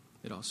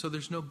at all," so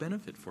there's no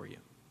benefit for you.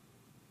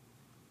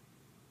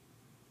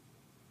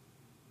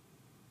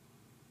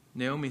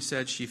 Naomi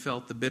said she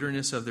felt the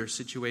bitterness of their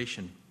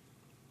situation,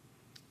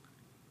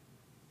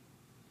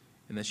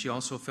 and that she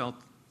also felt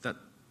that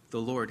the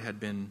Lord had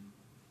been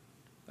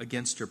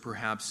against her,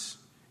 perhaps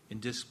in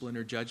discipline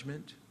or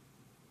judgment.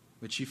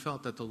 But she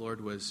felt that the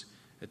Lord was,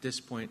 at this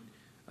point,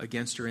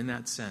 against her in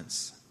that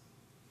sense.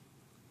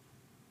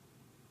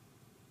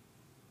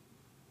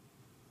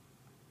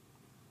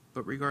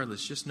 But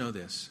regardless, just know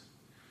this.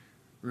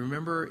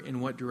 Remember in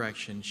what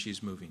direction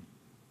she's moving.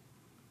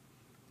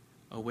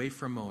 Away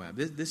from Moab.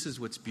 This is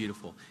what's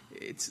beautiful.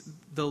 It's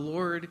the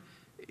Lord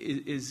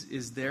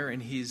is there,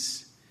 and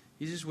He's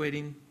just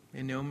waiting.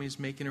 And Naomi's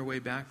making her way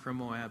back from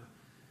Moab,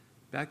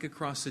 back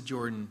across the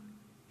Jordan,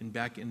 and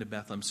back into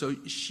Bethlehem.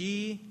 So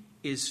she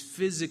is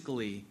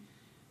physically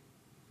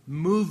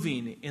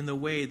moving in the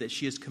way that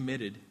she has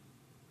committed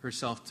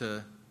herself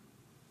to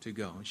to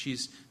go.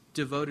 She's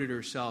devoted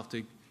herself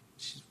to,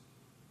 she's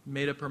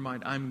made up her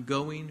mind, I'm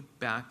going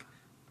back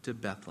to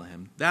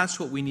Bethlehem. That's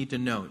what we need to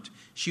note.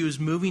 She was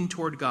moving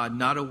toward God,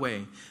 not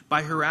away.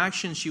 By her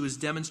actions, she was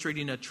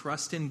demonstrating a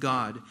trust in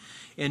God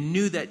and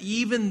knew that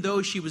even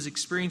though she was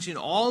experiencing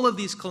all of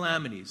these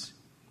calamities,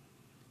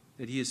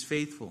 that He is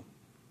faithful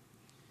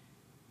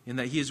and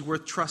that He is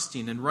worth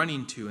trusting and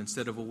running to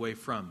instead of away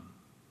from.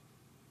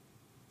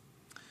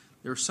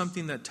 There was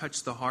something that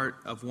touched the heart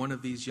of one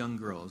of these young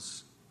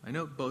girls. I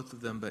know both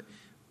of them,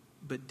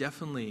 but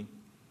definitely,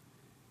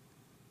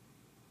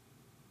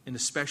 and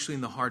especially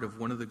in the heart of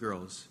one of the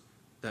girls,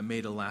 that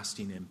made a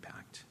lasting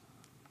impact.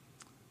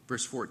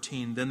 Verse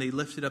 14, then they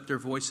lifted up their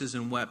voices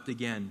and wept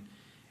again.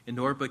 And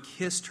Orpah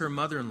kissed her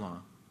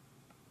mother-in-law,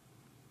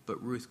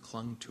 but Ruth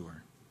clung to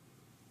her.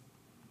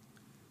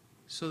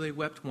 So they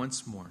wept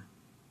once more.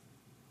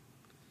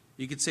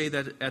 You could say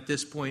that at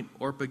this point,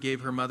 Orpah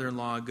gave her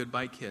mother-in-law a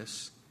goodbye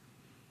kiss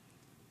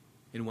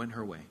and went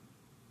her way.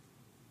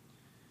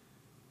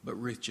 But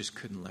Ruth just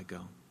couldn't let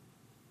go.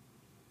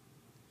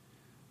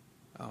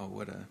 Oh,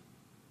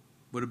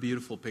 what a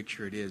beautiful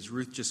picture it is.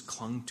 Ruth just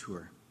clung to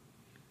her.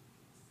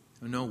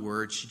 No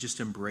words, she just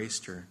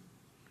embraced her.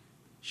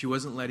 She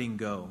wasn't letting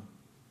go.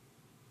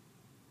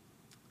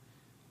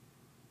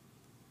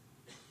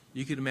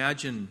 You could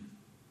imagine,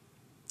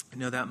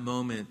 that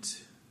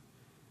moment,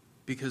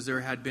 because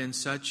there had been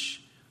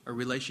such a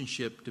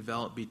relationship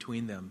developed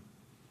between them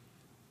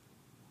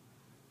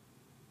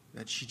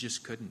that she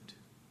just couldn't.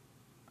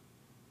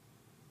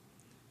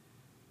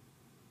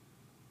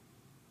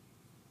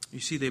 You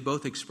see, they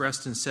both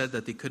expressed and said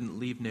that they couldn't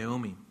leave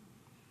Naomi,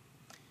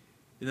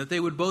 and that they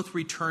would both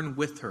return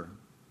with her.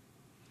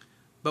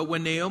 But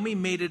when Naomi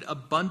made it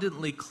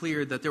abundantly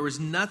clear that there was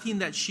nothing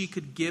that she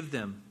could give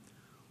them,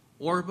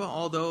 Orpah,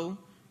 although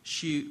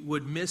she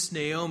would miss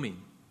Naomi,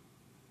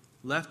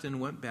 left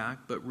and went back,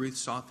 but Ruth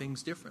saw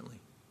things differently.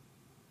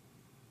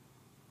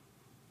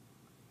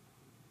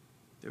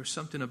 There was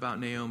something about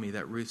Naomi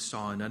that Ruth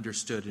saw and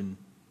understood and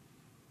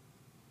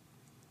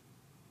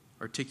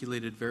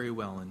articulated very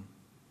well. In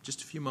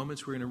just a few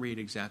moments, we're going to read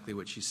exactly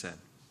what she said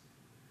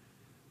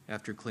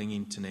after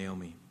clinging to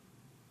Naomi.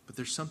 But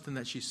there's something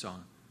that she saw,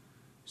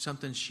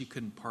 something she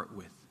couldn't part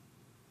with.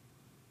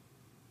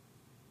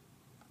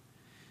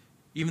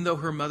 Even though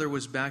her mother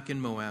was back in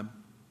Moab,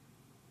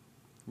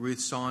 Ruth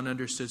saw and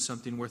understood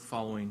something worth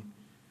following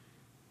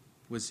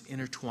was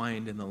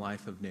intertwined in the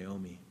life of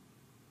Naomi.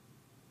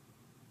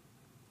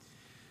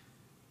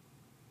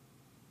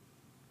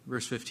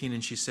 Verse 15,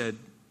 and she said,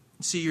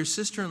 see, your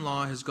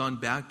sister-in-law has gone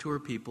back to her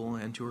people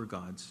and to her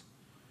gods.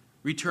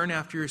 Return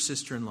after your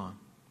sister-in-law.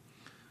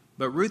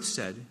 But Ruth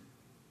said,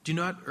 do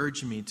not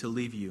urge me to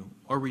leave you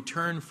or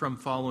return from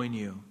following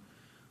you.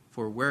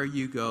 For where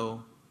you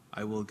go,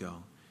 I will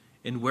go.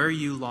 And where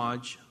you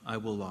lodge, I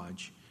will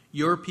lodge.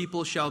 Your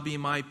people shall be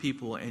my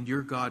people, and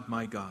your God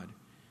my God.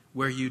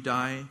 Where you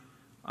die,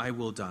 I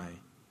will die,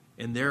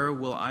 and there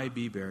will I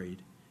be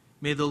buried.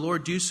 May the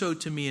Lord do so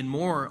to me and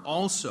more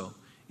also,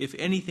 if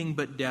anything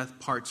but death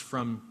parts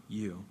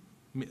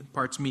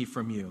me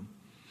from you.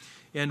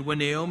 And when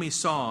Naomi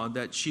saw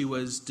that she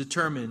was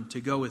determined to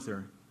go with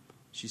her,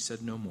 she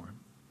said no more.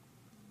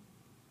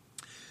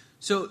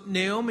 So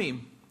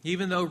Naomi,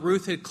 even though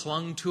Ruth had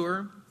clung to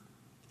her,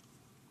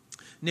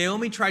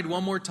 Naomi tried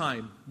one more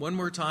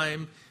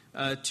time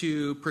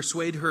to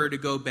persuade her to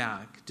go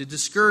back, to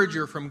discourage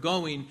her from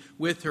going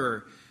with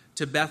her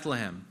to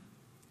Bethlehem.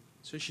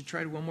 So she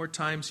tried one more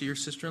time. So your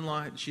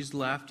sister-in-law, she's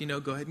left,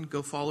 go ahead and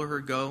go follow her,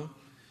 go.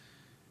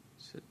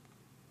 She said,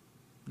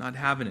 not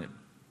having it.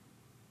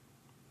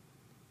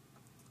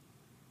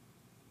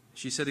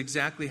 She said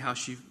exactly how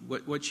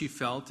what she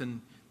felt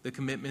and the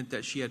commitment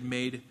that she had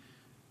made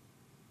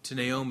to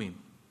Naomi.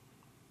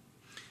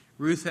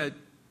 Ruth had,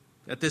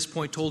 at this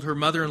point, told her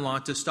mother-in-law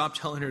to stop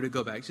telling her to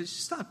go back. She said,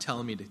 stop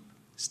telling me to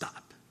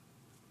stop.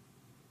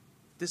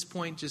 At this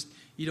point,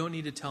 you don't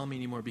need to tell me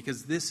anymore,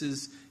 because this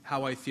is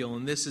how I feel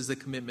and this is the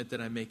commitment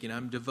that I'm making.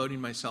 I'm devoting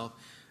myself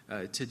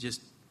to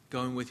just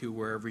going with you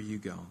wherever you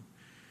go.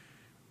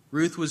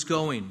 Ruth was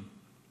going,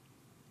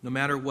 no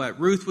matter what.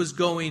 Ruth was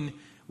going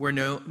where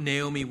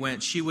Naomi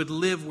went. She would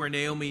live where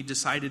Naomi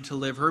decided to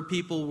live. Her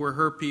people were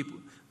her people.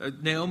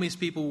 Naomi's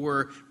people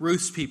were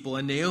Ruth's people,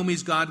 and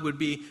Naomi's God would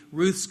be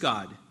Ruth's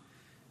God.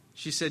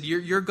 She said,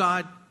 your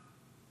God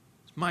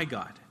is my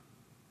God.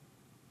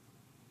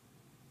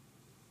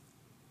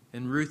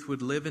 And Ruth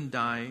would live and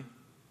die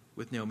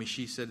with Naomi.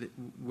 She said,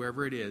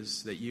 wherever it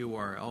is that you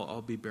are,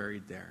 I'll be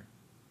buried there.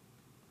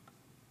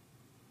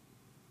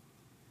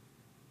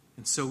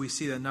 And so we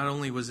see that not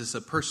only was this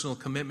a personal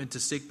commitment to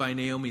stick by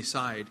Naomi's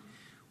side,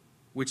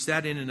 which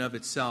that in and of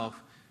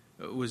itself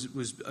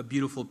was a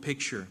beautiful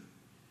picture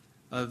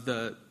of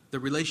the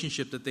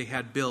relationship that they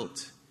had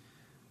built,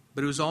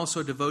 but it was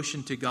also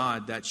devotion to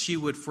God, that she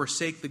would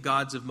forsake the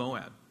gods of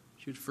Moab.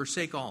 She would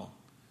forsake all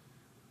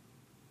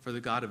for the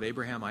God of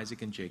Abraham,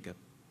 Isaac, and Jacob,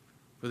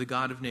 for the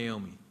God of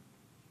Naomi.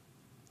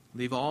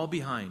 Leave all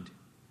behind.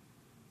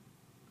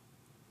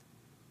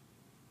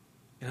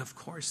 And of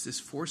course, this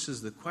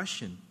forces the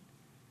question,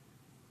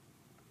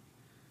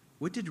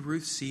 What did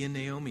Ruth see in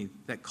Naomi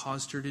that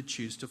caused her to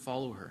choose to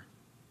follow her?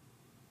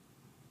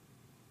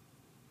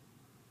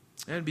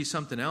 It would be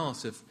something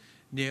else if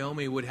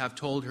Naomi would have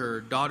told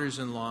her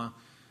daughters-in-law,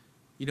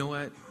 you know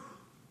what?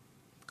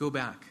 Go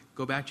back.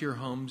 Go back to your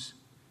homes.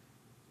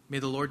 May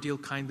the Lord deal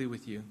kindly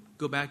with you.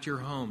 Go back to your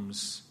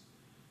homes.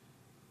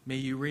 May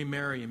you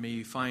remarry and may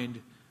you find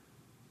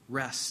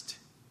rest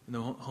in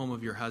the home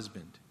of your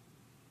husband.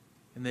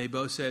 And they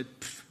both said,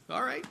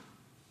 all right,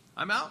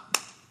 I'm out.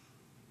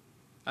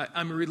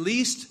 I'm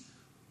released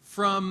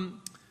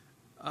from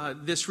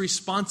this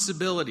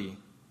responsibility.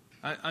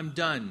 I'm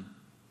done.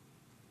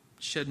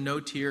 Shed no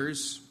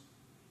tears.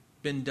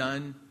 Been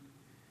done.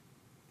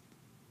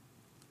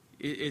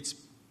 They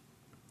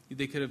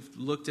could have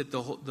looked at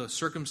the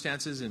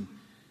circumstances and,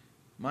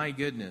 my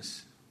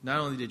goodness,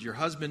 not only did your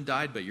husband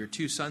die, but your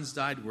 2 sons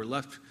died. We're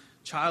left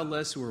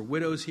childless. We're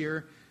widows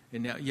here.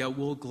 And now, yeah,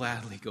 we'll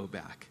gladly go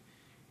back.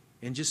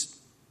 And just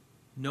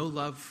no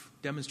love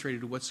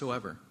demonstrated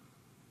whatsoever.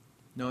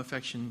 No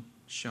affection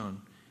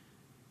shown.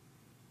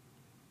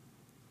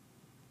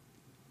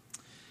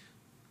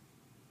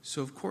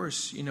 So, of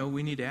course,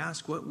 we need to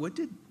ask, what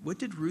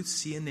did Ruth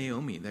see in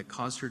Naomi that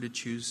caused her to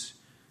choose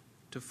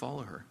to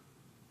follow her,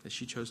 that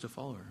she chose to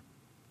follow her?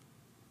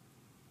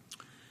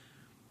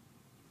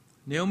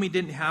 Naomi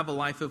didn't have a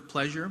life of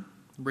pleasure,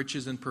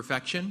 riches, and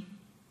perfection,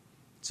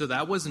 so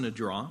that wasn't a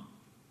draw.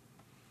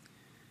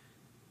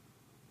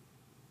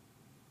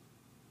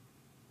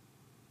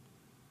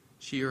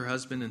 She, her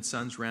husband, and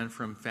sons ran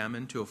from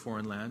famine to a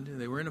foreign land.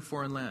 They were in a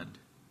foreign land.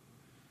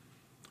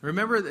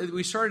 Remember,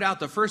 we started out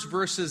the first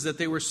verses that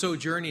they were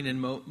sojourning in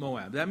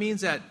Moab. That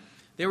means that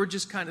they were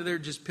just they're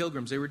just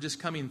pilgrims. They were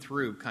just coming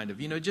through, kind of.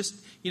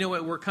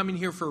 We're coming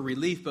here for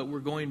relief, but we're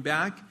going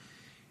back.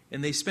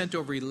 And they spent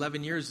over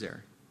 11 years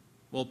there.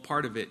 Well,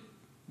 part of it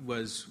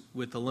was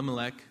with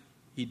Elimelech.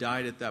 He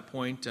died at that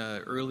point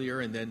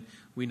earlier, and then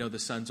we know the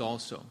sons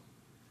also.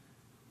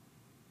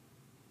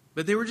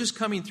 But they were just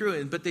coming through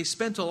it, but they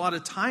spent a lot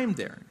of time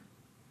there.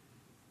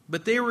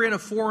 But they were in a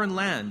foreign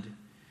land.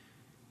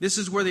 This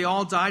is where they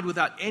all died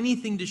without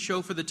anything to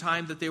show for the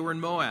time that they were in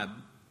Moab.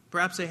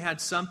 Perhaps they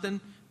had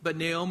something, but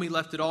Naomi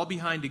left it all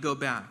behind to go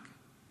back.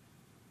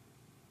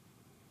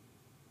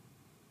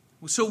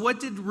 So what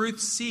did Ruth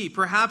see?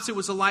 Perhaps it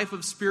was a life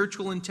of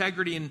spiritual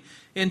integrity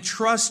and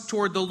trust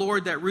toward the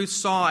Lord that Ruth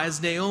saw,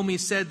 as Naomi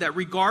said that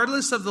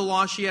regardless of the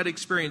loss she had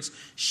experienced,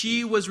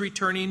 she was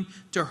returning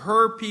to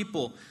her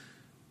people,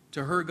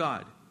 to her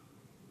God.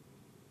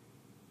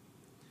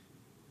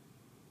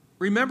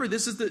 Remember,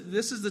 this is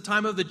the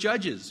time of the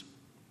judges.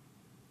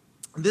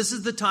 This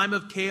is the time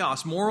of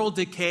chaos, moral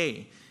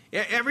decay.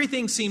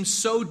 Everything seems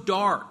so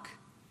dark.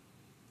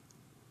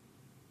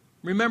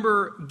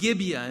 Remember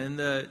Gibeah and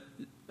the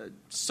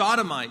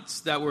Sodomites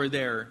that were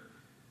there.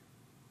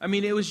 I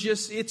mean,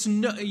 it's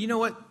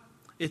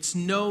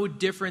no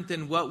different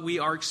than what we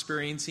are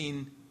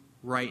experiencing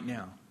right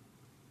now.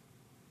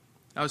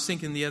 I was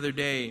thinking the other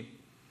day,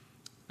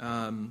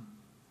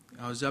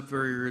 I was up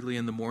very early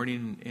in the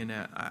morning, and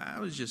I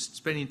was just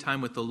spending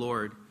time with the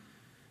Lord.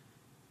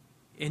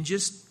 And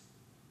just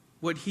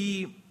what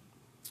He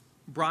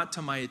brought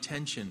to my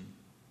attention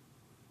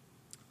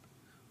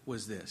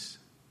was this.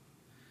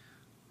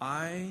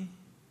 I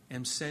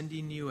am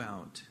sending you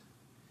out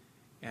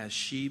as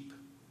sheep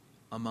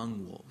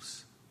among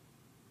wolves.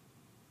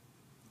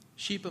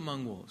 Sheep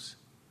among wolves.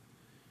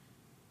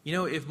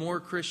 If more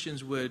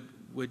Christians would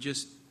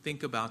just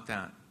think about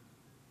that.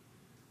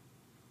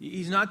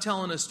 He's not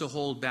telling us to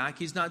hold back.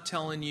 He's not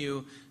telling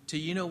you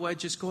to,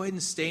 just go ahead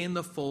and stay in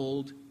the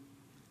fold.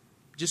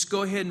 Just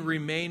go ahead and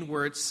remain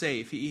where it's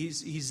safe.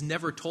 He's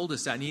never told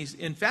us that. And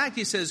in fact,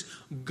 he says,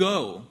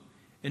 go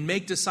and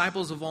make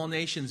disciples of all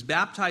nations,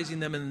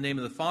 baptizing them in the name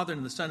of the Father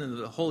and the Son and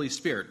the Holy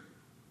Spirit.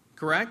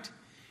 Correct?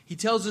 He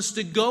tells us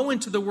to go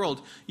into the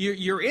world.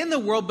 You're in the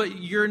world,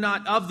 but you're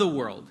not of the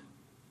world.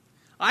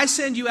 I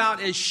send you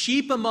out as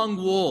sheep among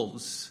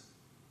wolves.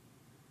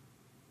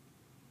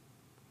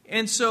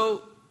 And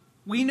so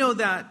we know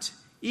that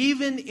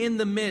even in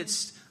the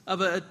midst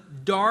of a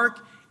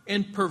dark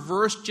and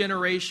perverse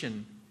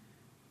generation,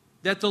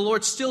 that the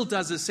Lord still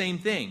does the same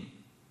thing.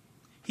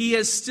 He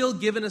has still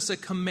given us a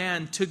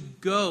command to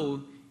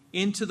go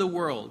into the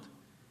world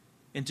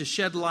and to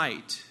shed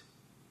light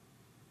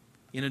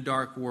in a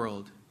dark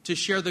world, to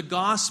share the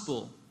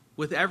gospel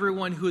with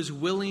everyone who is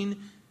willing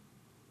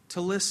to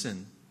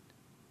listen,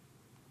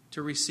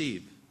 to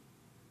receive,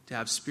 to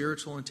have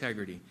spiritual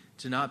integrity,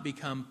 to not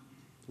become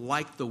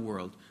like the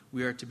world.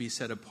 We are to be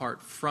set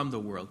apart from the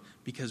world,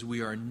 because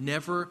we are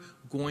never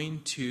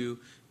going to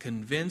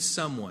convince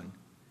someone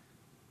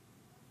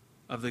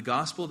of the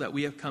gospel that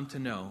we have come to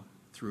know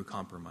through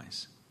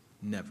compromise.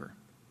 Never.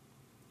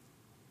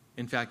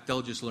 In fact,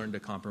 they'll just learn to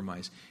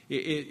compromise.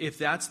 If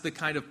that's the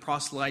kind of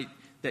proselyte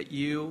that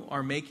you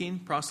are making,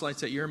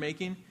 proselytes that you're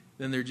making,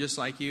 then they're just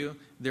like you.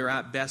 They're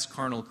at best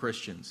carnal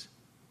Christians.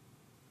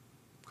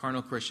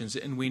 Carnal Christians.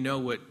 And we know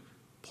what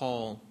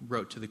Paul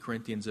wrote to the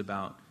Corinthians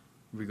about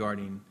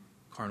regarding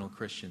carnal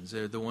Christians.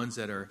 They're the ones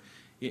that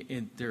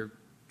they're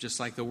just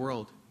like the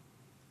world.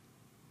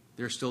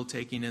 they're still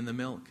taking in the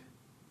milk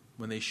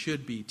when they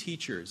should be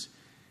teachers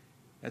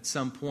at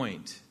some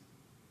point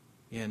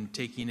and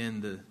taking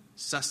in the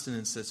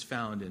sustenance that's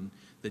found in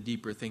the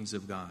deeper things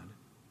of God.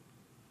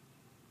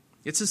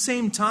 It's the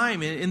same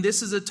time, and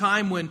this is a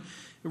time when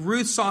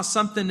Ruth saw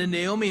something in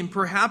Naomi, and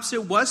perhaps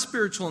it was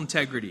spiritual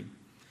integrity.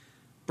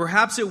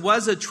 Perhaps it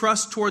was a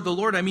trust toward the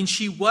Lord. I mean,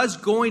 she was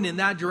going in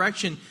that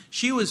direction.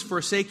 She was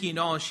forsaking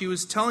all. She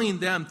was telling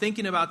them,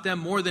 thinking about them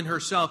more than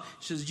herself.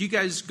 She says, you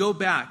guys go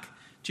back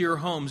to your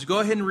homes. Go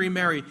ahead and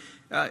remarry.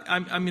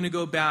 I'm going to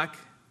go back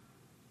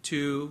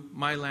to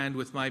my land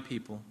with my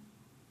people.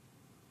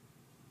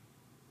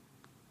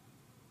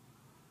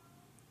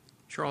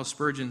 Charles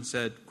Spurgeon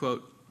said,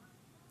 quote,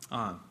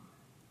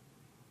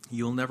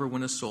 you'll never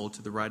win a soul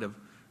to the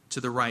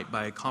right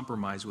by a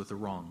compromise with the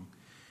wrong.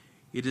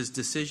 It is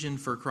decision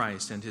for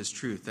Christ and His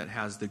truth that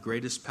has the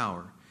greatest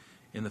power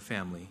in the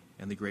family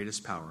and the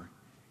greatest power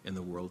in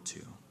the world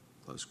too.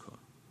 Close quote.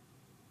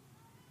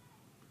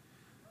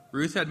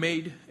 Ruth had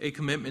made a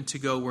commitment to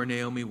go where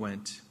Naomi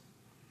went,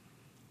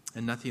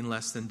 and nothing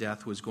less than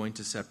death was going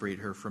to separate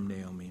her from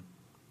Naomi.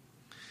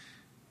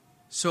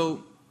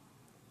 So,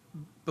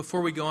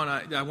 before we go on,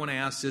 I want to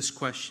ask this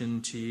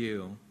question to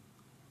you.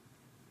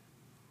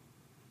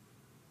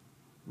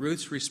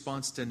 Ruth's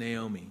response to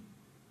Naomi.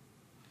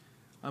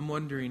 I'm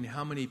wondering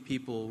how many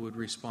people would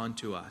respond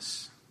to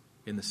us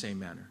in the same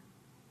manner.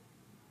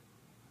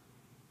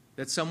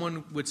 That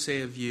someone would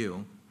say of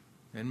you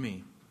and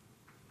me,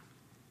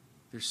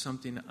 there's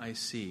something I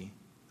see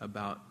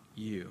about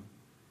you,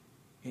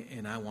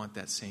 and I want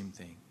that same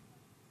thing.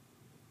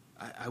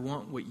 I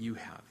want what you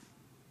have.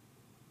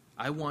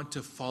 I want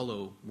to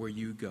follow where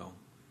you go.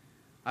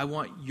 I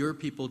want your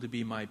people to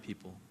be my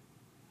people.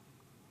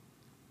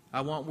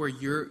 I want where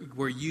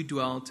you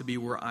dwell to be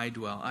where I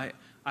dwell.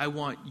 I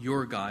want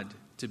your God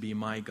to be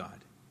my God.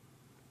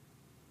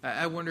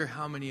 I wonder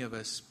how many of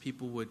us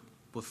people would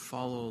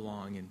follow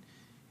along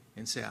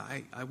and say,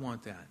 I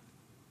want that.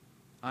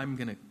 I'm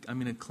gonna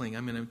cling.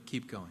 I'm gonna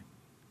keep going.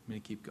 I'm gonna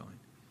keep going.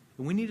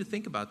 And we need to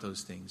think about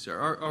those things.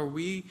 Are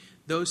we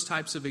those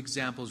types of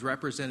examples,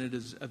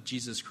 representatives of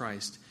Jesus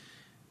Christ?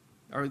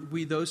 Are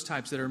we those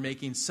types that are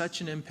making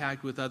such an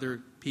impact with other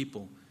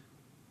people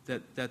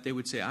that they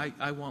would say,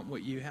 I want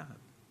what you have?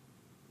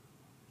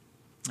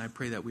 I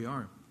pray that we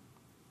are.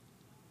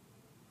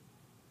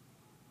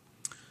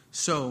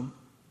 So,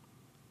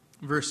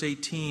 verse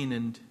 18,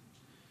 and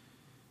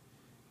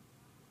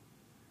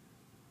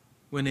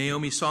when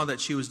Naomi saw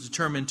that she was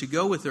determined to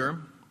go with her,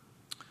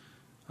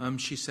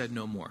 she said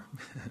no more.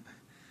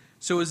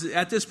 So it was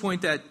at this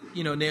point that,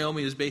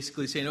 Naomi was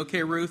basically saying,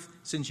 okay, Ruth,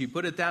 since you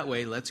put it that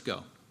way, let's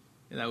go.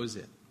 And that was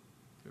it.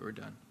 They were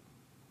done.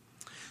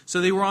 So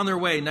they were on their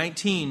way.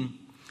 19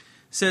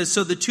 says,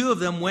 so the two of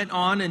them went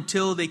on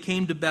until they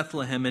came to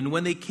Bethlehem. And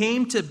when they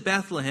came to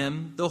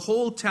Bethlehem, the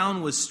whole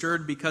town was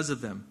stirred because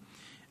of them.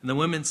 And the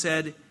women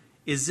said,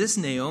 is this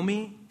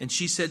Naomi? And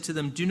she said to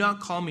them, do not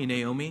call me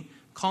Naomi,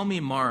 call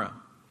me Mara.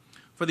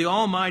 For the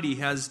Almighty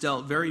has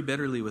dealt very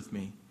bitterly with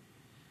me.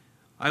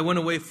 I went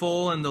away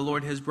full, and the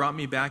Lord has brought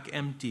me back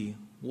empty.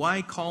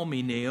 Why call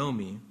me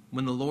Naomi,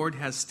 when the Lord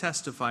has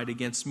testified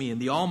against me,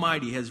 and the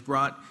Almighty has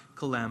brought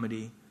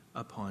calamity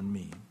upon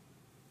me?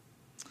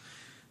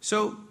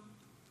 So,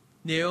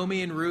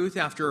 Naomi and Ruth,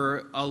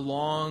 after a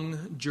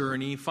long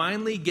journey,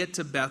 finally get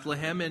to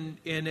Bethlehem, and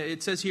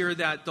it says here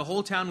that the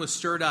whole town was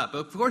stirred up.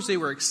 Of course, they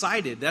were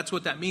excited. That's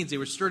what that means. They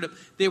were stirred up.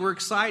 They were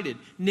excited.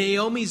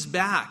 Naomi's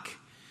back.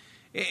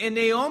 And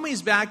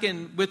Naomi's back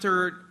with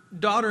her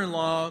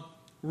daughter-in-law,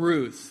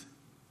 Ruth.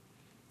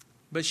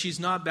 But she's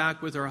not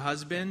back with her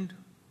husband,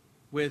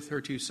 with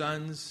her two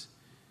sons,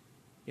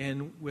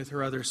 and with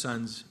her other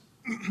son's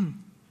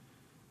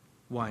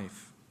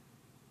wife.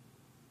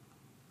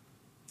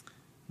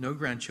 No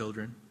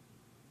grandchildren.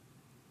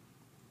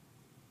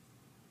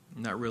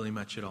 Not really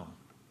much at all.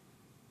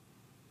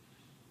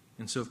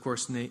 And so, of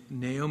course,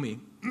 Naomi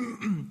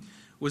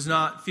was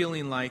not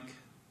feeling like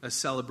a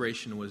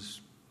celebration was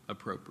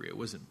appropriate. It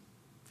wasn't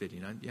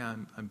fitting.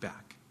 I'm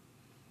back.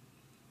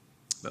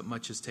 But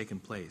much has taken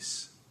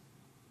place.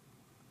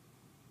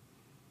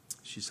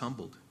 She's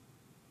humbled.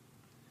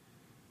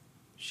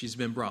 She's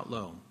been brought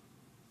low.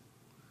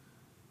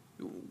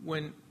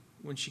 When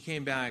she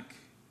came back,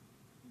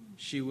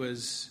 she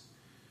was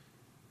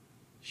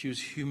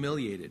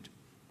humiliated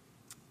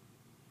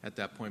at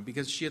that point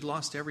because she had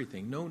lost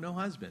everything. No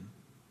husband.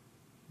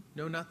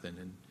 No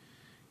nothing.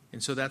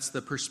 And so that's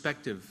the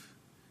perspective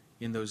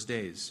in those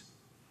days.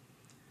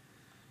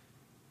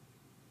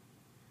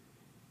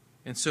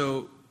 And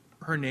so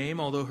her name,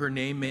 although her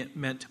name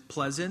meant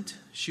pleasant,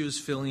 she was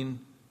feeling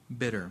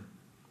bitter.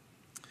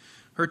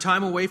 Her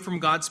time away from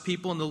God's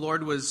people and the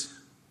Lord was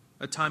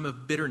a time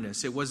of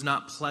bitterness. It was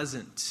not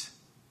pleasant.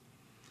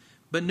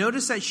 But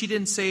notice that she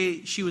didn't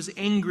say she was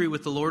angry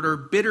with the Lord or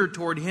bitter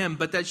toward Him,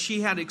 but that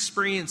she had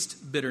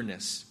experienced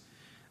bitterness.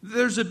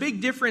 There's a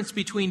big difference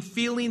between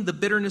feeling the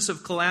bitterness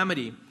of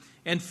calamity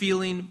and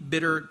feeling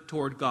bitter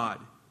toward God.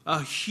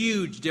 A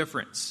huge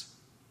difference.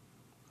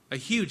 A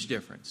huge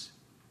difference.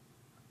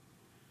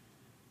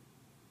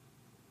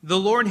 The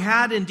Lord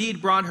had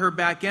indeed brought her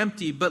back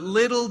empty, but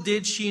little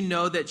did she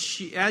know that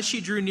as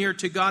she drew near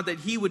to God, that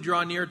He would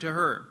draw near to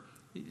her.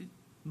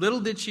 Little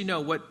did she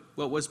know what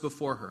was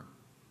before her.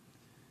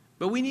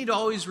 But we need to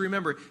always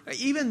remember,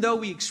 even though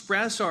we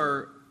express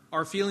our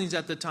feelings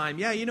at the time,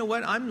 yeah, you know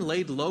what, I'm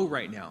laid low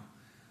right now.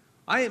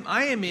 I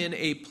am in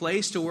a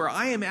place to where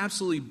I am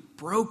absolutely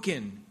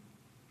broken.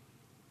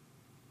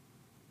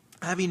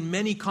 Having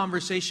many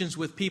conversations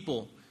with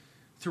people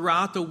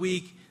throughout the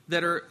week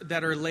that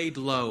are laid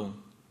low.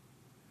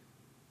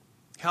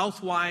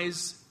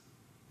 Health-wise,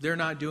 they're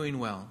not doing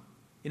well.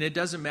 And it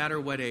doesn't matter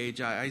what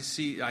age. I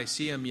see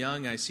them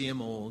young, I see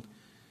them old.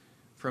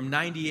 From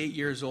 98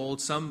 years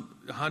old, some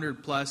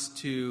 100 plus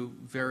to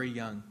very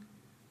young.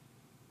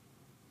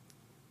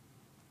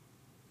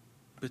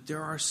 But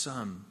there are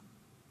some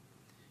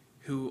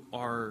who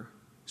are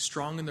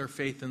strong in their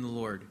faith in the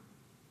Lord,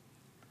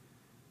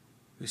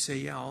 who say,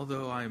 yeah,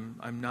 although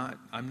I'm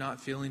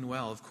not feeling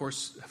well, of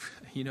course,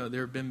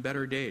 there have been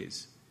better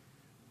days.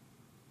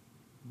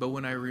 But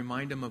when I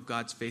remind them of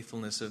God's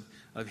faithfulness,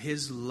 of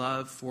His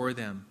love for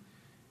them,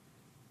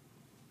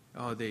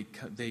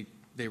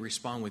 they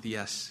respond with,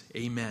 yes,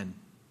 amen.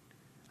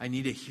 I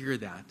need to hear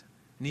that.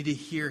 I need to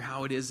hear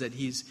how it is that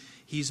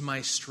He's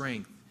my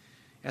strength.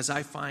 As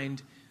I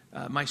find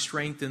my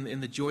strength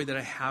in the joy that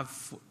I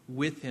have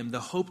with Him, the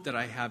hope that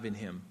I have in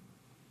Him.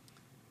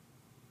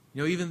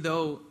 Even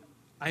though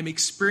I'm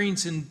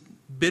experiencing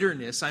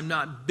bitterness, I'm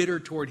not bitter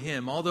toward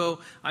Him. Although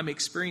I'm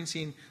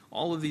experiencing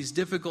all of these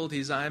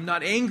difficulties, I'm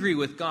not angry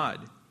with God,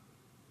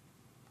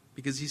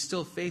 because He's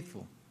still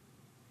faithful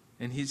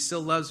and He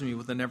still loves me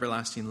with an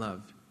everlasting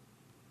love.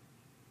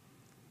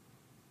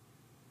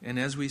 And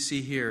as we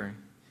see here,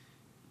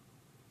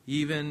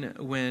 even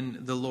when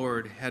the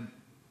Lord had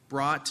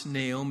brought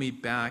Naomi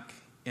back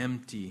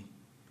empty,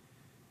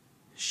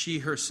 she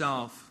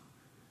herself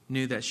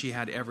knew that she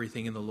had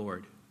everything in the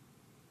Lord.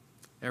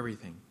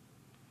 Everything.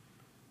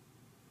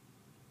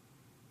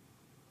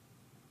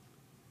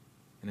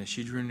 And as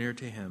she drew near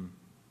to Him,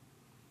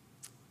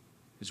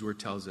 His word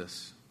tells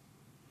us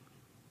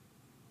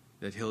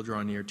that He'll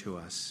draw near to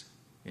us,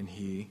 and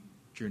He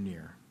drew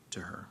near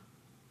to her.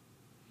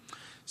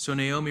 So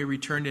Naomi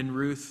returned, and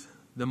Ruth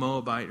the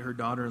Moabite, her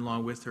daughter-in-law,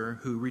 with her,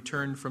 who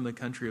returned from the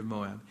country of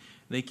Moab. And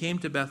they came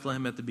to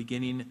Bethlehem at the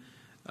beginning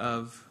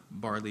of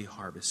barley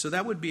harvest. So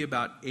that would be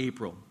about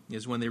April,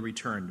 is when they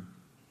returned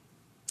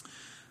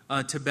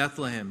to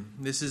Bethlehem.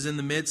 This is in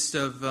the midst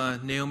of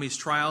Naomi's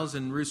trials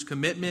and Ruth's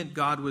commitment.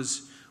 God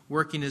was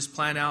working His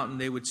plan out, and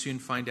they would soon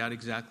find out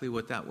exactly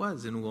what that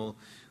was. And we'll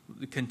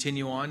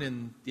continue on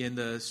in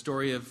the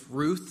story of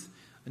Ruth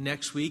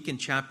next week in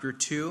chapter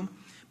 2.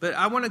 But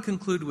I want to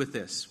conclude with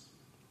this.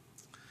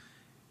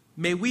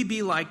 May we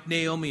be like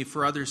Naomi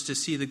for others to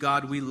see the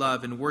God we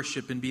love and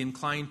worship, and be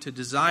inclined to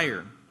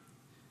desire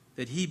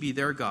that He be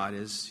their God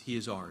as He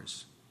is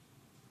ours.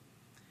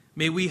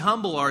 May we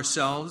humble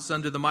ourselves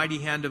under the mighty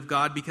hand of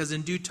God, because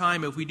in due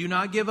time, if we do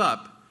not give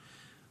up,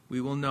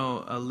 we will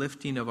know a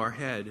lifting of our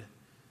head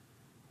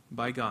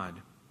by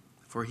God,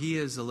 for He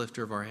is the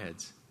lifter of our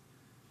heads.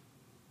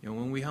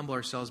 When we humble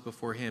ourselves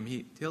before Him,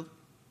 He'll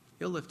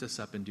lift us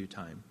up in due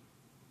time.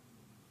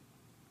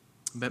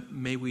 But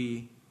may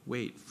we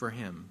wait for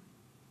Him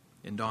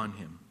and on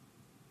Him.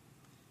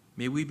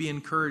 May we be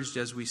encouraged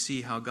as we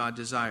see how God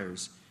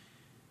desires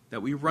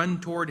that we run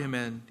toward Him,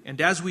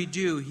 and as we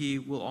do, He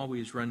will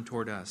always run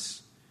toward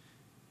us.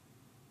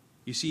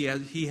 You see,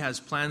 as He has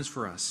plans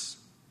for us,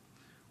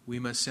 we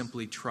must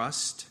simply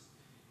trust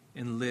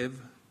and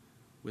live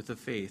with the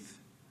faith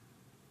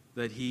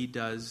that He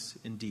does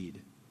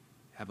indeed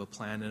have a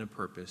plan and a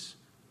purpose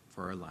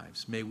for our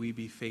lives. May we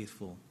be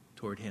faithful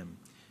toward Him.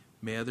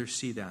 May others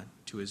see that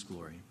to His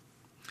glory.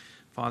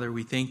 Father,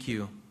 we thank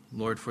You,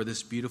 Lord, for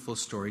this beautiful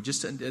story.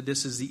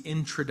 This is the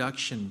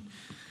introduction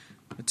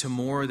to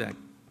more that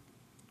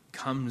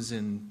comes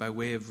in by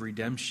way of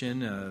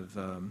redemption, of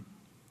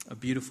a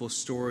beautiful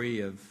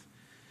story of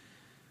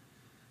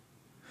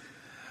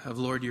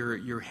Lord,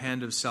 your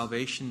hand of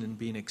salvation and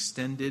being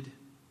extended.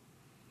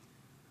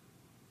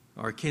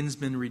 Our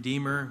kinsman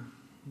redeemer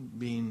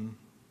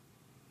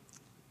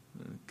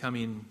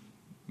coming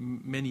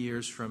many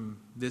years from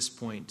this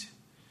point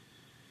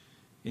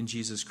in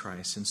Jesus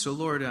Christ. And so,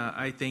 Lord,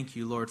 I thank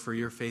You, Lord, for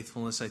Your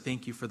faithfulness. I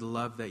thank You for the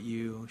love that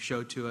You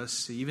show to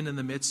us, even in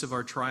the midst of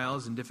our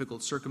trials and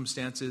difficult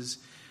circumstances.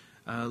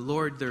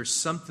 Lord, there's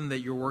something that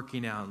You're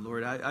working out.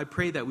 Lord, I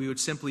pray that we would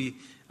simply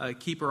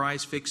keep our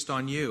eyes fixed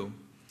on You,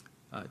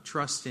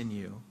 trust in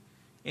You,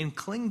 and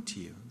cling to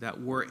You,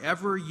 that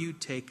wherever You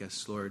take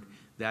us, Lord,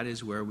 that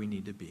is where we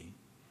need to be.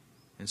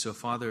 And so,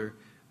 Father,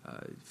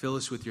 fill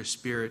us with Your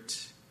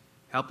Spirit.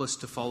 Help us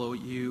to follow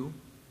You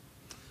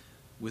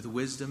with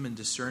wisdom and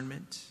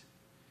discernment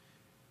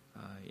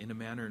in a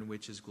manner in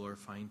which is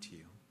glorifying to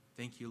You.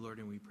 Thank You, Lord,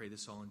 and we pray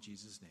this all in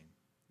Jesus' name.